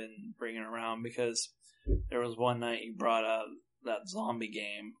you've been bringing around, because there was one night you brought up that zombie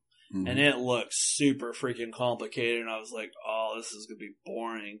game, and it looked super freaking complicated, and I was like, oh, this is going to be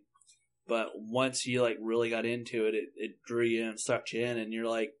boring. But once you like really got into it, it drew you in, sucked you in, and you're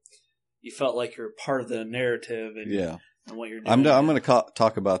like, you felt like you're part of the narrative, and yeah. And what you're doing. I'm going to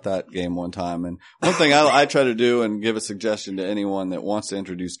talk about that game one time. And one thing I try to do and give a suggestion to anyone that wants to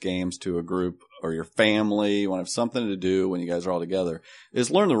introduce games to a group or your family, you want to have something to do when you guys are all together,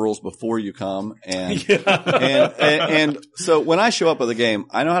 is learn the rules before you come. And, and so when I show up with a game,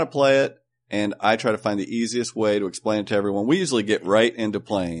 I know how to play it, and I try to find the easiest way to explain it to everyone. We usually get right into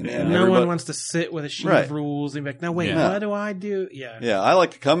playing. Yeah. And no one wants to sit with a sheet of rules and be like, no, wait, what do I do? Yeah. Yeah. I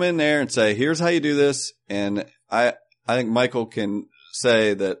like to come in there and say, here's how you do this. And I think Michael can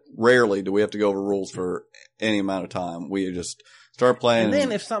say that rarely do we have to go over rules for any amount of time. We just start playing. And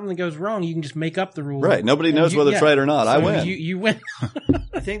then if something goes wrong, you can just make up the rules. Right. Nobody knows whether it's right or not. So I win. You win.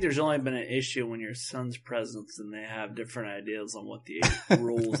 I think there's only been an issue when your son's present and they have different ideas on what the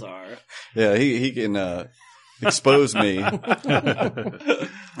rules are. Yeah, he can expose me.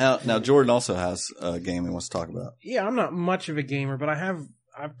 Now Jordan also has a game he wants to talk about. Yeah, I'm not much of a gamer, but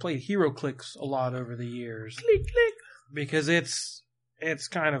I've played HeroClix a lot over the years. Click, click. Because it's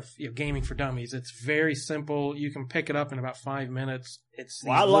kind of gaming for dummies. It's very simple. You can pick it up in about 5 minutes.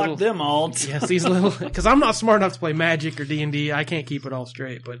 I locked them all. Yes, these little, because I'm not smart enough to play Magic or D&D. I can't keep it all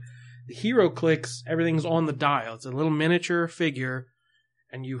straight. But the HeroClix, everything's on the dial. It's a little miniature figure,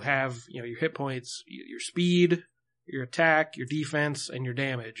 and you have your hit points, your speed, your attack, your defense, and your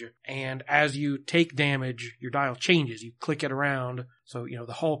damage. And as you take damage, your dial changes. You click it around. So,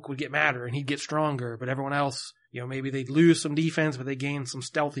 the Hulk would get madder and he'd get stronger, but everyone else, maybe they'd lose some defense, but they gain some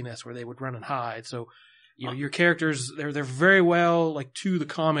stealthiness where they would run and hide. So, your characters, they're very well like to the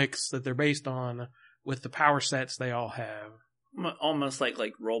comics that they're based on with the power sets they all have. Almost like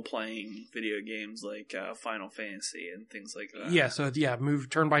role-playing video games like Final Fantasy and things like that. Yeah, so move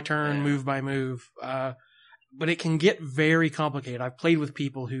turn by turn, move by move. But it can get very complicated. I've played with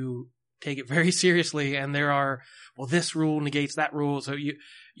people who take it very seriously, and there are, this rule negates that rule. So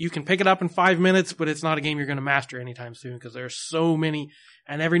you can pick it up in 5 minutes, but it's not a game you're going to master anytime soon because there's so many,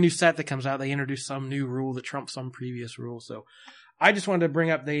 and every new set that comes out, they introduce some new rule that trumps some previous rule. So I just wanted to bring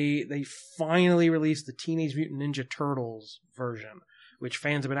up, they finally released the Teenage Mutant Ninja Turtles version, which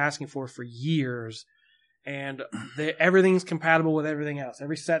fans have been asking for years. And everything's compatible with everything else.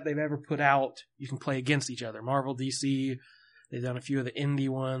 Every set they've ever put out, you can play against each other. Marvel, DC, they've done a few of the indie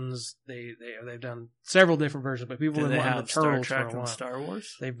ones. They've done several different versions, but people have been wanting the Turtles for a while. Star Trek and Star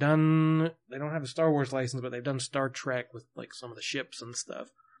Wars? They don't have the Star Wars license, but they've done Star Trek with like some of the ships and stuff.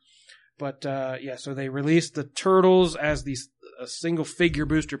 But so they released the Turtles as a single figure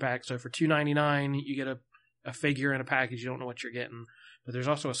booster pack. So for $2.99, you get a figure and a package. You don't know what you're getting. But there's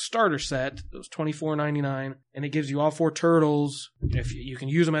also a starter set that was $24.99, and it gives you all 4 turtles. If you can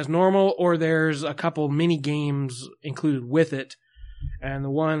use them as normal, or there's a couple mini games included with it. And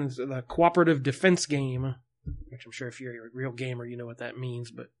the cooperative defense game, which I'm sure if you're a real gamer, you know what that means,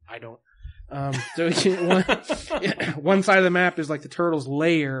 but I don't. So one side of the map is like the turtles'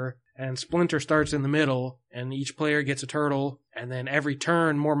 lair, and Splinter starts in the middle, and each player gets a turtle, and then every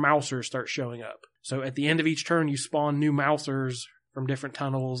turn more Mousers start showing up. So at the end of each turn, you spawn new Mousers from different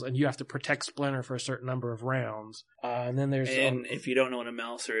tunnels, and you have to protect Splinter for a certain number of rounds. And then there's... And if you don't know what a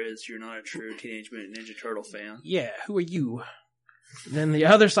Mouser is, you're not a true Teenage Mutant Ninja Turtle fan. Yeah, who are you? Then the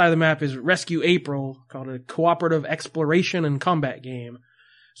other side of the map is Rescue April, called a cooperative exploration and combat game.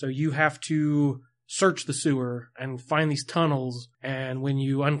 So you have to search the sewer and find these tunnels, and when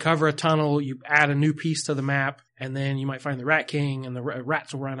you uncover a tunnel, you add a new piece to the map, and then you might find the Rat King, and the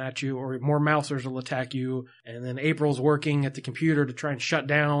rats will run at you, or more Mousers will attack you, and then April's working at the computer to try and shut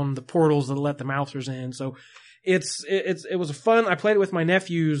down the portals that let the Mousers in. So it was fun. I played it with my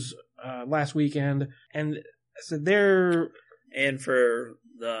nephews last weekend, and so they're... And for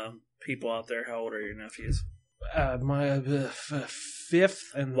the people out there, how old are your nephews? My fifth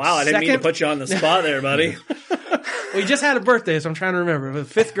and wow, I didn't mean to put you on the spot there, buddy. We just had a birthday, so I'm trying to remember.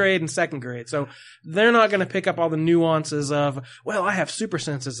 5th grade and 2nd grade. So they're not going to pick up all the nuances of, well, I have super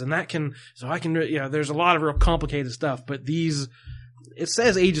senses and there's a lot of real complicated stuff, but it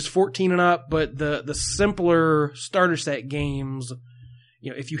says ages 14 and up, but the simpler starter set games,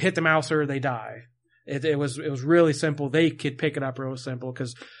 if you hit the Mouser, they die. It was really simple. They could pick it up real simple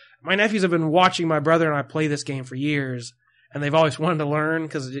because my nephews have been watching my brother and I play this game for years, and they've always wanted to learn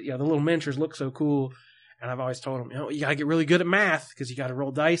because the little miniatures look so cool. And I've always told them, you gotta get really good at math because you gotta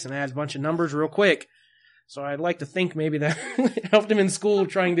roll dice and add a bunch of numbers real quick. So I'd like to think maybe that helped them in school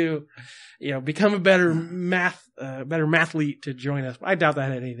trying to, become a better mathlete to join us. I doubt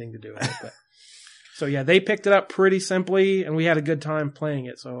that had anything to do with it. But. So yeah, they picked it up pretty simply, and we had a good time playing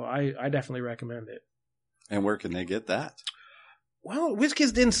it. So I definitely recommend it. And where can they get that? Well,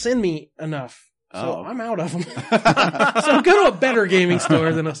 WizKids didn't send me enough, so I'm out of them. So go to a better gaming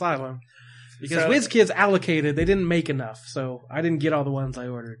store than Asylum. Because WizKids allocated, they didn't make enough, so I didn't get all the ones I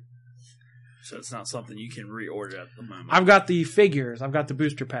ordered. So it's not something you can reorder at the moment. I've got the figures, I've got the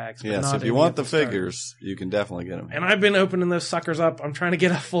booster packs. Yeah, so if you want the figures, you can definitely get them. And I've been opening those suckers up. I'm trying to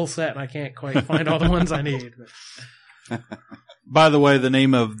get a full set, and I can't quite find all the ones I need. By the way, the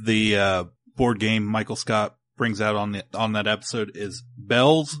name of the board game Michael Scott brings out on that episode is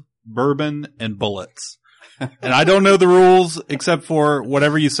Bells, Bourbon, and Bullets. And I don't know the rules except for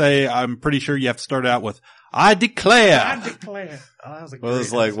whatever you say. I'm pretty sure you have to start out with, I declare. I declare. Oh, that was well,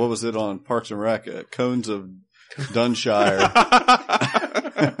 it's like, what was it on Parks and Rec? Cones of Dunshire.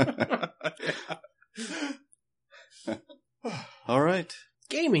 All right.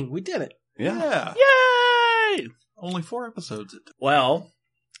 Gaming. We did it. Yeah. Yay! Only 4 episodes. Well,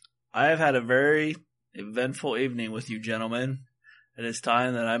 I have had a very eventful evening with you gentlemen. It is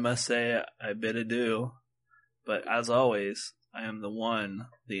time that I must say I bid adieu. But as always, I am the one,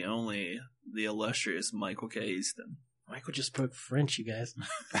 the only, the illustrious Michael K. Easton. Michael just spoke French, you guys.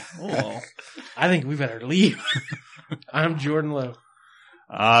 Oh. I think we better leave. I'm Jordan Lowe.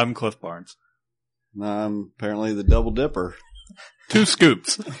 I'm Cliff Barnes. I'm apparently the Double Dipper. 2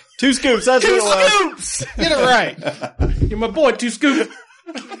 scoops. 2 scoops, that's what it was. Get it right. You're my boy, 2 scoops.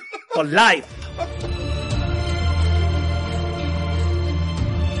 For life.